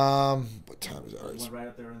 What time is it? One right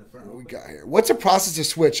up there in the front. What we got here? What's the process to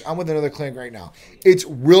switch? I'm with another clinic right now. It's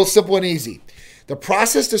real simple and easy. The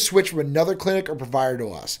process to switch from another clinic or provider to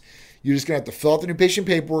us, you're just going to have to fill out the new patient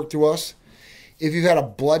paperwork through us. If you've had a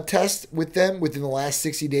blood test with them within the last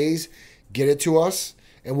 60 days, get it to us,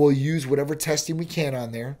 and we'll use whatever testing we can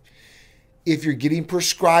on there. If you're getting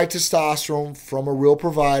prescribed testosterone from a real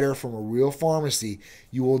provider, from a real pharmacy,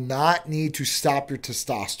 you will not need to stop your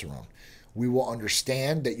testosterone. We will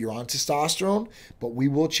understand that you're on testosterone, but we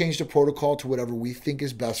will change the protocol to whatever we think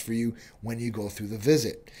is best for you when you go through the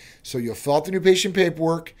visit. So you'll fill out the new patient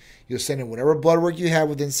paperwork. You'll send in whatever blood work you have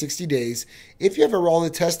within 60 days. If you have all the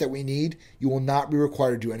tests that we need, you will not be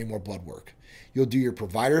required to do any more blood work. You'll do your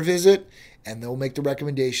provider visit, and they'll make the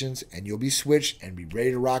recommendations, and you'll be switched and be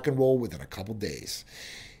ready to rock and roll within a couple days.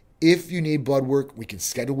 If you need blood work, we can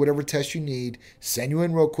schedule whatever test you need, send you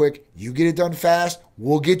in real quick. You get it done fast,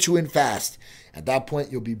 we'll get you in fast. At that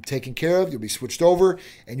point, you'll be taken care of, you'll be switched over,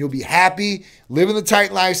 and you'll be happy, living the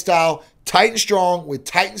Titan lifestyle, tight and strong, with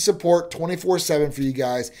Titan support 24/7 for you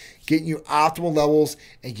guys, getting you optimal levels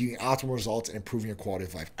and getting optimal results and improving your quality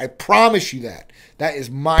of life. I promise you that. That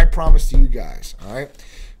is my promise to you guys, all right?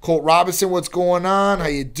 Colt Robinson, what's going on? How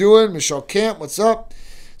you doing? Michelle Camp, what's up?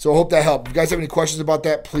 So I hope that helped. If you guys have any questions about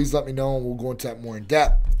that, please let me know, and we'll go into that more in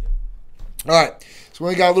depth. All right, so we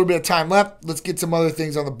only got a little bit of time left. Let's get some other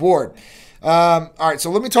things on the board. All right, so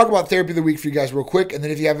let me talk about therapy of the week for you guys real quick, and then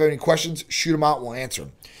if you have any questions, shoot them out and we'll answer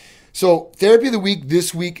them. So therapy of the week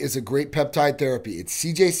this week is a great peptide therapy. It's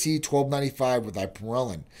CJC 1295 with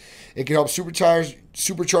ipamorelin. It can help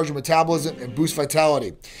supercharge your metabolism and boost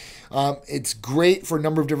vitality. It's great for a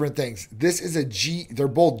number of different things. This is they're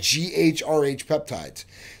both GHRH peptides.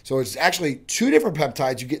 So it's actually two different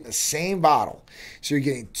peptides you get in the same bottle. So you're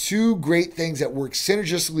getting two great things that work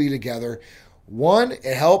synergistically together. One,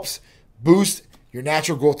 it helps boost your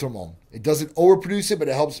natural growth hormone. It doesn't overproduce it, but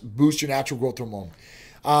it helps boost your natural growth hormone.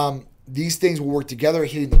 These things will work together,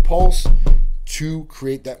 hitting the pulse to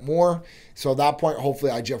create that more. So at that point,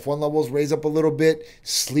 hopefully IGF-1 levels raise up a little bit.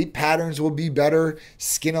 Sleep patterns will be better.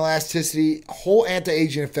 Skin elasticity, whole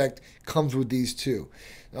anti-aging effect comes with these two.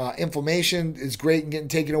 Inflammation is great and getting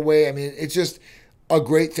taken away. I mean, it's just a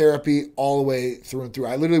great therapy all the way through and through.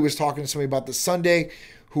 I literally was talking to somebody about this Sunday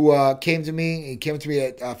who came to me. He came to me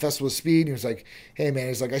at Festival of Speed. And he was like, hey, man,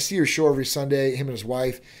 he's like, I see your show every Sunday, him and his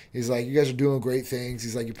wife. He's like, you guys are doing great things.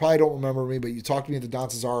 He's like, you probably don't remember me, but you talked to me at the Don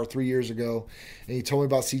Cesar 3 years ago, and you told me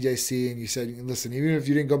about CJC, and you said, listen, even if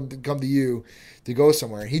you didn't come to you to go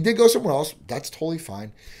somewhere, he did go somewhere else. That's totally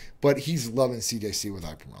fine. But he's loving CJC with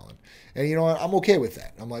ipamorelin. And you know what? I'm okay with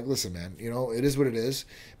that. I'm like, listen, man, you know, it is what it is.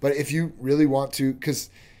 But if you really want to, because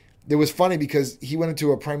it was funny because he went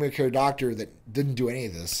into a primary care doctor that didn't do any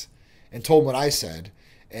of this and told him what I said,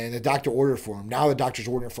 and the doctor ordered for him. Now the doctor's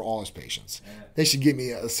ordering for all his patients. They should give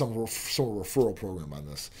me some referral program on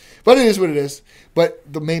this. But it is what it is. But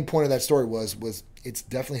the main point of that story was it's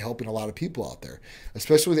definitely helping a lot of people out there,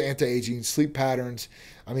 especially with anti-aging, sleep patterns.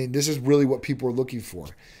 I mean, this is really what people are looking for.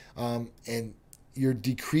 And your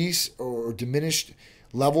decreased or diminished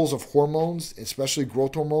levels of hormones, especially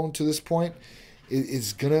growth hormone to this point,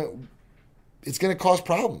 is gonna cause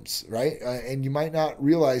problems, right? And you might not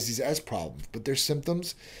realize these as problems, but they're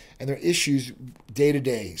symptoms and they're issues day to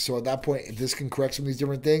day. So at that point, if this can correct some of these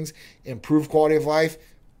different things, improve quality of life,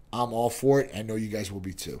 I'm all for it. I know you guys will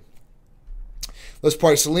be too. Let's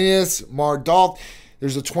party. Salinas, Mardalt.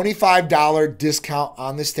 There's a $25 discount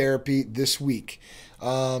on this therapy this week.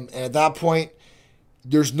 And at that point,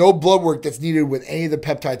 there's no blood work that's needed with any of the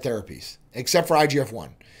peptide therapies, except for IGF-1.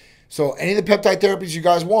 So any of the peptide therapies you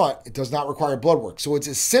guys want, it does not require blood work. So it's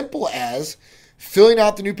as simple as filling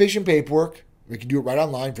out the new patient paperwork. We can do it right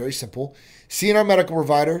online, very simple. Seeing our medical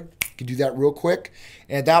provider, you can do that real quick.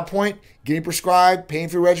 And at that point, getting prescribed, paying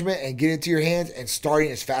for your regimen, and getting it to your hands and starting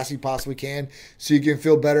as fast as you possibly can so you can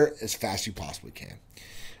feel better as fast as you possibly can.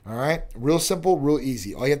 All right? Real simple, real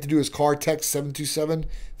easy. All you have to do is call or text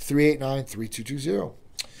 727-389-3220.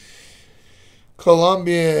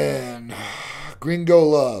 Colombian. Gringo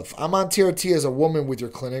Love. I'm on TRT as a woman with your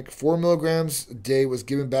clinic. 4 milligrams a day was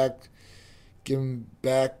giving back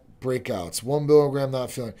breakouts. 1 milligram not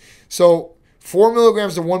feeling. So 4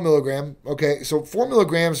 milligrams to 1 milligram. Okay, so 4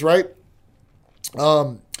 milligrams, right?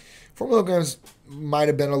 4 milligrams might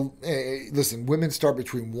have been listen, women start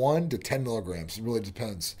between 1 to 10 milligrams. It really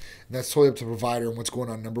depends. And that's totally up to the provider and what's going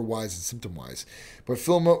on number-wise and symptom-wise. But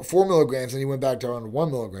 4 milligrams and you went back down to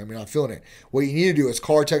 1 milligram, you're not feeling it. What you need to do is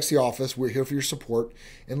call or text the office. We're here for your support.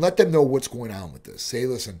 And let them know what's going on with this. Say,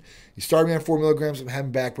 listen, you started me on 4 milligrams. I'm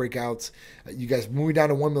having back breakouts. You guys moved me down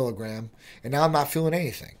to 1 milligram. And now I'm not feeling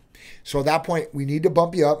anything. So at that point, we need to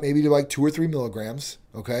bump you up maybe to like 2 or 3 milligrams.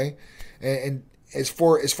 Okay? And as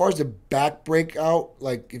far as the back breakout,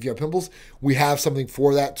 like if you have pimples, we have something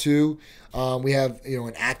for that too. We have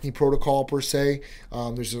an acne protocol per se.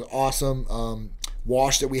 There's an awesome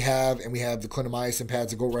wash that we have, and we have the clindamycin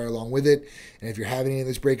pads that go right along with it. And if you're having any of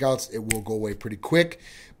these breakouts, it will go away pretty quick.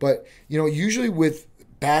 But usually with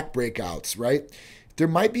back breakouts, right, there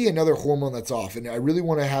might be another hormone that's off, and I really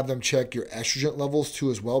want to have them check your estrogen levels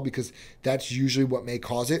too as well, because that's usually what may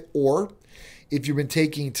cause it. Or if you've been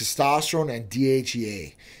taking testosterone and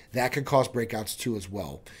DHEA, that can cause breakouts too as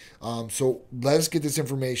well. So let us get this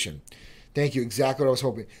information. Thank you. Exactly what I was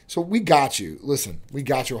hoping. So we got you. Listen, we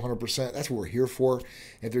got you 100%. That's what we're here for.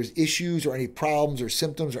 If there's issues or any problems or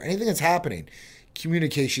symptoms or anything that's happening,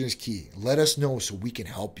 communication is key. Let us know so we can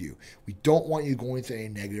help you. We don't want you going through any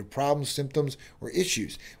negative problems, symptoms, or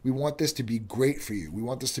issues. We want this to be great for you. We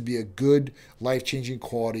want this to be a good, life-changing,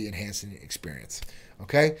 quality-enhancing experience.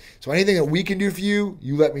 Okay? So anything that we can do for you,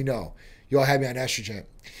 you let me know. You'll have me on estrogen.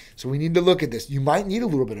 So we need to look at this. You might need a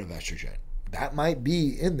little bit of estrogen. That might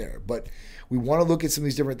be in there, but we want to look at some of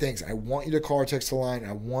these different things. I want you to call or text the line.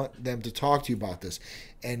 I want them to talk to you about this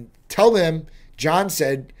and tell them, John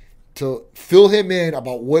said, to fill him in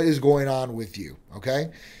about what is going on with you, okay?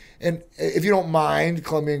 And if you don't mind,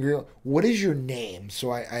 Colombian Green, what is your name?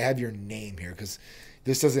 So I have your name here because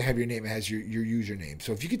this doesn't have your name. It has your username.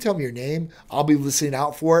 So if you could tell me your name, I'll be listening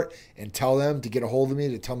out for it and tell them to get a hold of me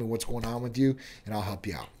to tell me what's going on with you, and I'll help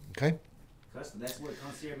you out, okay? That's what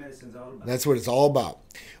concierge medicine is all about. That's what it's all about.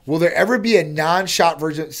 Will there ever be a non-shot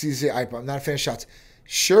version of CCA IPA? I'm not a fan of shots.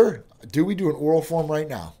 Sure. We do an oral form right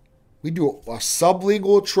now. We do a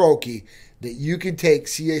sublingual troche that you can take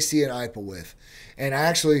CAC and IPA with. And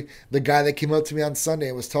actually, the guy that came up to me on Sunday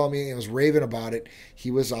and was telling me and was raving about it,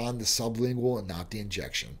 he was on the sublingual and not the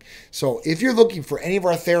injection. So if you're looking for any of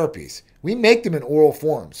our therapies, we make them in oral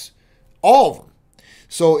forms. All of them.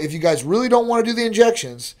 So if you guys really don't want to do the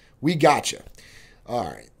injections, we got you. All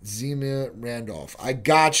right. Zima Randolph. I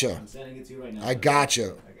got you. I'm sending it to you right now. I got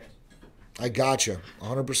you. I got you.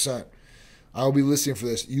 100%. I will be listening for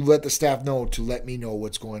this. You let the staff know to let me know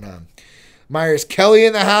what's going on. Myers Kelly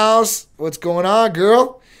in the house. What's going on,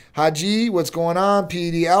 girl? Haji, what's going on?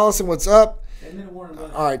 PD Allison, what's up? 10-minute warning.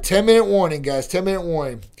 Brother. All right, 10-minute warning, guys. 10-minute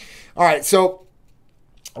warning. All right, so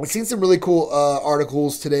I've seen some really cool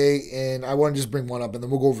articles today, and I want to just bring one up, and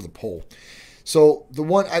then we'll go over the poll. So the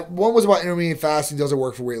one was about intermittent fasting. Does it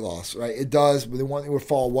work for weight loss? Right, it does, but they want you to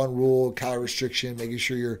follow one rule: calorie restriction, making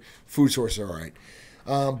sure your food sources are all right.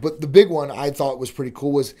 But the big one I thought was pretty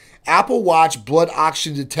cool was Apple Watch blood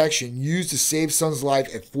oxygen detection used to save son's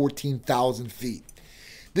life at 14,000 feet.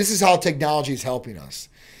 This is how technology is helping us.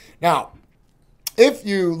 Now, if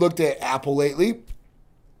you looked at Apple lately,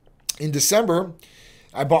 in December,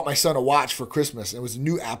 I bought my son a watch for Christmas. And it was a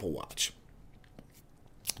new Apple Watch.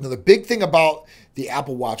 Now, the big thing about the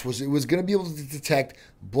Apple Watch was it was going to be able to detect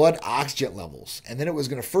blood oxygen levels. And then it was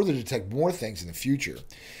going to further detect more things in the future.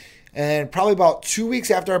 And probably about 2 weeks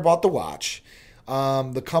after I bought the watch,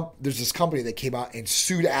 there's this company that came out and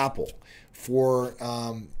sued Apple for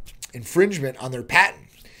infringement on their patent.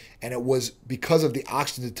 And it was because of the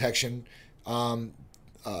oxygen detection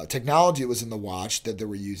technology that was in the watch that they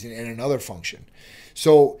were using and another function.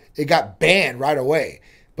 So it got banned right away.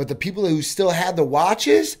 But the people who still had the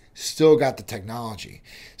watches still got the technology.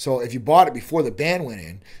 So if you bought it before the ban went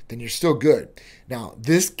in, then you're still good. Now,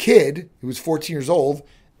 this kid, who was 14 years old,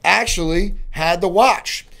 actually had the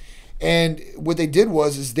watch. And what they did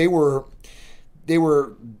was they were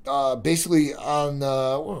basically on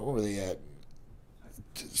where were they at?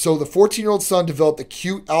 So the 14-year-old son developed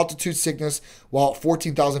acute altitude sickness while at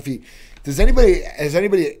 14,000 feet. Has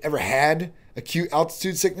anybody ever had acute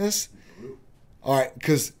altitude sickness? All right,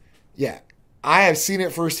 because, yeah, I have seen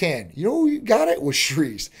it firsthand. You know who got it? Was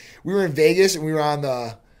Shrees. We were in Vegas, and we were on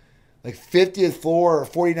the 50th floor or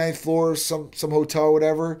 49th floor, some hotel or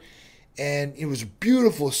whatever. And it was a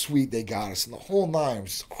beautiful suite they got us, and the whole nine. It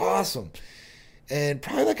was awesome. And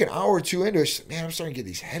probably like an hour or two into it, she's like, man, I'm starting to get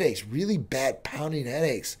these headaches, really bad pounding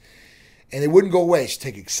headaches. And they wouldn't go away. She'd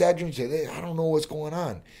take Excedrin. She'd say, I don't know what's going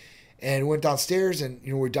on. And went downstairs, and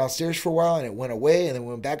we were downstairs for a while, and it went away, and then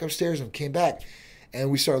went back upstairs and came back. And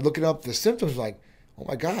we started looking up the symptoms, like, oh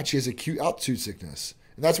my God, she has acute altitude sickness.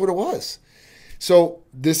 And that's what it was. So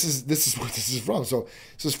this is what this is from. So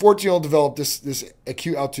this 14-year-old developed this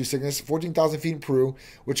acute altitude sickness, 14,000 feet in Peru,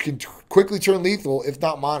 which can quickly turn lethal if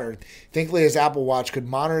not monitored. Thankfully, his Apple Watch could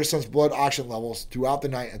monitor his son's blood oxygen levels throughout the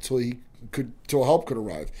night until help could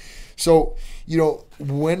arrive. So,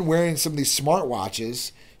 when wearing some of these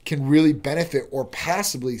smartwatches can really benefit or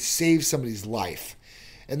possibly save somebody's life.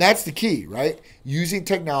 And that's the key, right? Using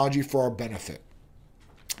technology for our benefit.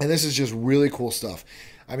 And this is just really cool stuff.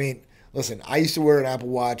 I mean, listen, I used to wear an Apple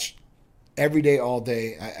Watch every day, all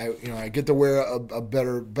day. I get to wear a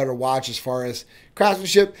better watch as far as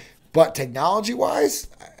craftsmanship, but technology-wise,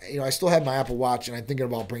 I still have my Apple Watch, and I'm thinking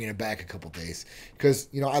about bringing it back a couple days because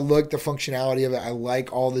I like the functionality of it. I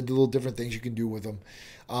like all the little different things you can do with them,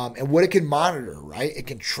 and what it can monitor. Right, it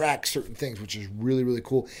can track certain things, which is really, really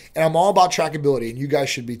cool. And I'm all about trackability, and you guys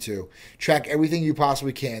should be too. Track everything you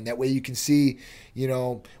possibly can. That way, you can see,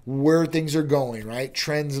 where things are going. Right,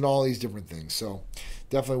 trends and all these different things. So,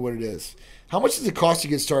 definitely what it is. How much does it cost to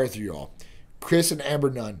get started through y'all? Chris and Amber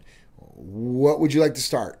Nunn. What would you like to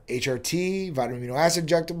start? HRT, vitamin amino acid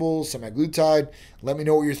injectables, semaglutide. Let me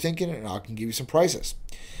know what you're thinking, and I can give you some prices.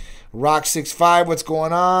 Rock65, what's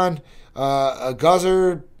going on?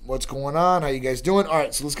 Guzzard, what's going on? How you guys doing? All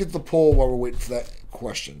right, so let's get to the poll while we're waiting for that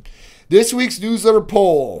question. This week's newsletter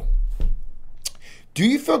poll. Do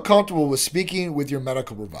you feel comfortable with speaking with your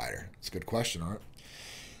medical provider? It's a good question, all right?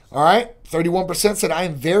 All right, 31% said, I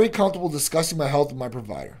am very comfortable discussing my health with my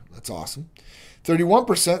provider. That's awesome.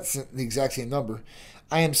 31%, the exact same number,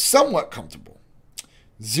 I am somewhat comfortable.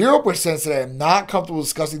 0% said I am not comfortable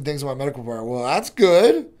discussing things with my medical provider. Well, that's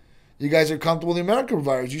good. You guys are comfortable with your medical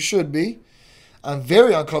providers. You should be. I'm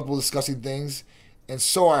very uncomfortable discussing things, and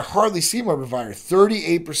so I hardly see my provider.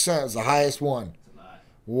 38% is the highest one.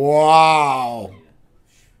 Wow.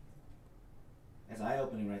 That's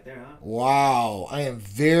eye-opening right there, huh? Wow. I am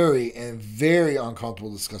very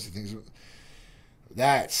uncomfortable discussing things.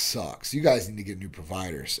 That sucks. You guys need to get new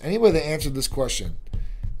providers. Anybody that answered this question,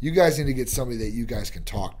 you guys need to get somebody that you guys can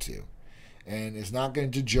talk to and is not going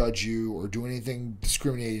to judge you or do anything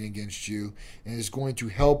discriminating against you and is going to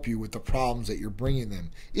help you with the problems that you're bringing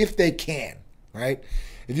them, if they can, right?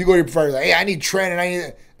 If you go to your provider like, hey, I need Tren and I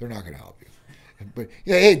need... They're not going to help you. But,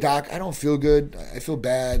 hey, doc, I don't feel good. I feel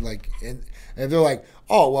bad. And they're like,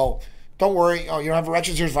 oh, well... Don't worry. Oh, you don't have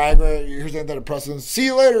erections. Here's Viagra. Here's antidepressants. See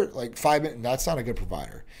you later. 5 minutes. That's not a good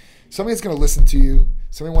provider. Somebody that's going to listen to you.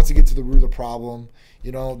 Somebody wants to get to the root of the problem.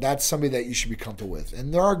 That's somebody that you should be comfortable with.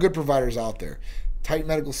 And there are good providers out there. Titan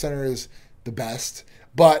Medical Center is the best.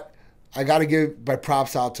 But I got to give my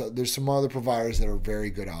props out to, there's some other providers that are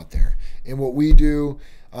very good out there. And what we do,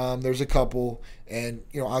 there's a couple. And,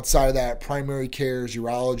 outside of that, primary cares,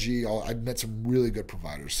 urology, I've met some really good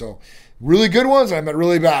providers. So, really good ones, and I met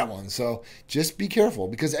really bad ones. So, just be careful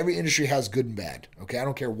because every industry has good and bad. Okay, I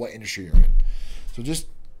don't care what industry you're in. So, just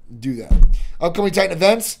do that. Upcoming Titan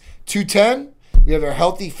events, 210. We have our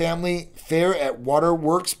Healthy Family Fair at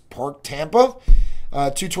Waterworks Park, Tampa.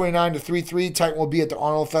 229 to 33. Titan will be at the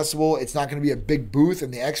Arnold Festival. It's not going to be a big booth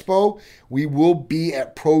in the expo. We will be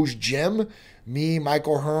at Pro's Gym. Me,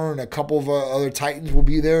 Michael Hearn, a couple of other Titans will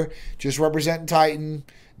be there, just representing Titan.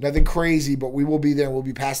 Nothing crazy, but we will be there. We'll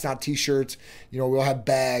be passing out T-shirts. We'll have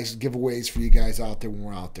bags, giveaways for you guys out there when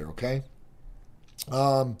we're out there, okay?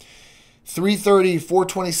 330,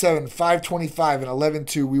 427, 525, and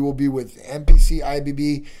 11-2, we will be with NPC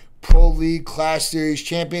IBB Pro League Clash Series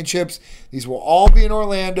Championships. These will all be in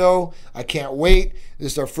Orlando. I can't wait.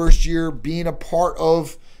 This is our first year being a part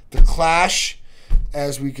of the Clash,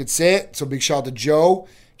 as we could say it. So big shout out to Joe.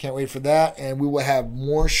 Can't wait for that. And we will have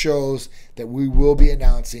more shows that we will be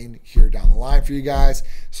announcing here down the line for you guys.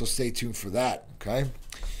 So stay tuned for that, okay?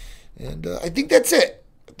 And I think that's it.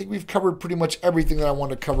 I think we've covered pretty much everything that I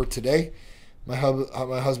wanted to cover today. My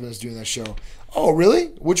husband is doing that show. Oh, really?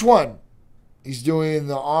 Which one? He's doing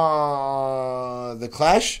the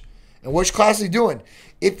Clash? And which class is he doing?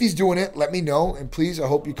 If he's doing it, let me know. And please, I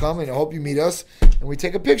hope you come and I hope you meet us and we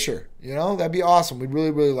take a picture. That'd be awesome. We'd really,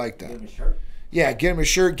 really like that. Get him a shirt. Yeah, get him a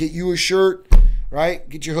shirt. Get you a shirt, right?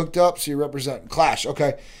 Get you hooked up so you represent Clash.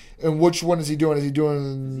 Okay. And which one is he doing? Is he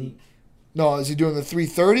doing... Zeke. No, is he doing the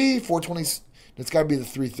 330, 420? It's got to be the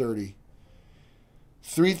 330.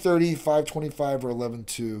 330, 525, or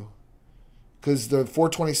 11-2. Because the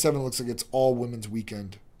 427 looks like it's all women's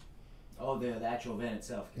weekend. Oh, the actual event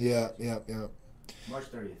itself. Yeah. March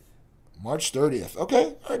 30th. March 30th.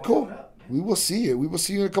 Okay. All right, cool. Up, we will see you. We will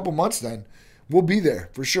see you in a couple months then. We'll be there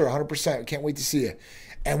for sure, 100%. Can't wait to see you.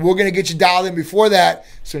 And we're going to get you dialed in before that.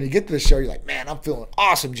 So when you get to the show, you're like, man, I'm feeling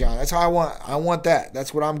awesome, John. That's how I want. I want that.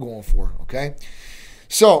 That's what I'm going for, okay?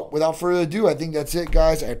 So without further ado, I think that's it,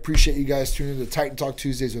 guys. I appreciate you guys tuning in to Titan Talk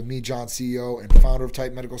Tuesdays with me, John, CEO and founder of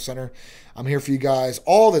Titan Medical Center. I'm here for you guys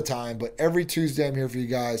all the time, but every Tuesday I'm here for you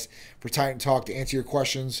guys for Titan Talk to answer your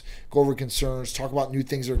questions, go over concerns, talk about new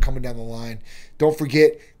things that are coming down the line. Don't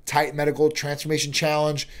forget, Titan Medical Transformation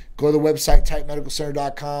Challenge. Go to the website,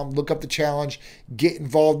 TitanMedicalCenter.com. Look up the challenge. Get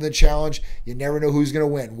involved in the challenge. You never know who's going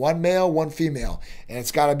to win. One male, one female. And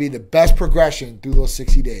it's got to be the best progression through those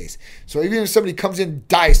 60 days. So even if somebody comes in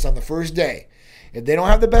diced on the first day, if they don't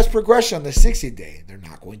have the best progression on the 60th day, they're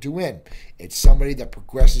not going to win. It's somebody that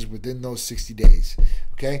progresses within those 60 days.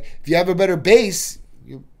 Okay? If you have a better base,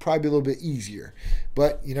 you'll probably be a little bit easier.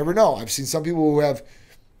 But you never know. I've seen some people who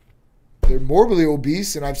they're morbidly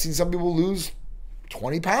obese, and I've seen some people lose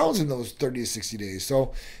 20 pounds in those 30 to 60 days.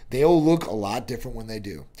 So they all look a lot different when they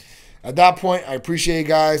do. At that point, I appreciate you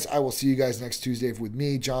guys. I will see you guys next Tuesday with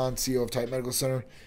me, John, CEO of Titan Medical Center.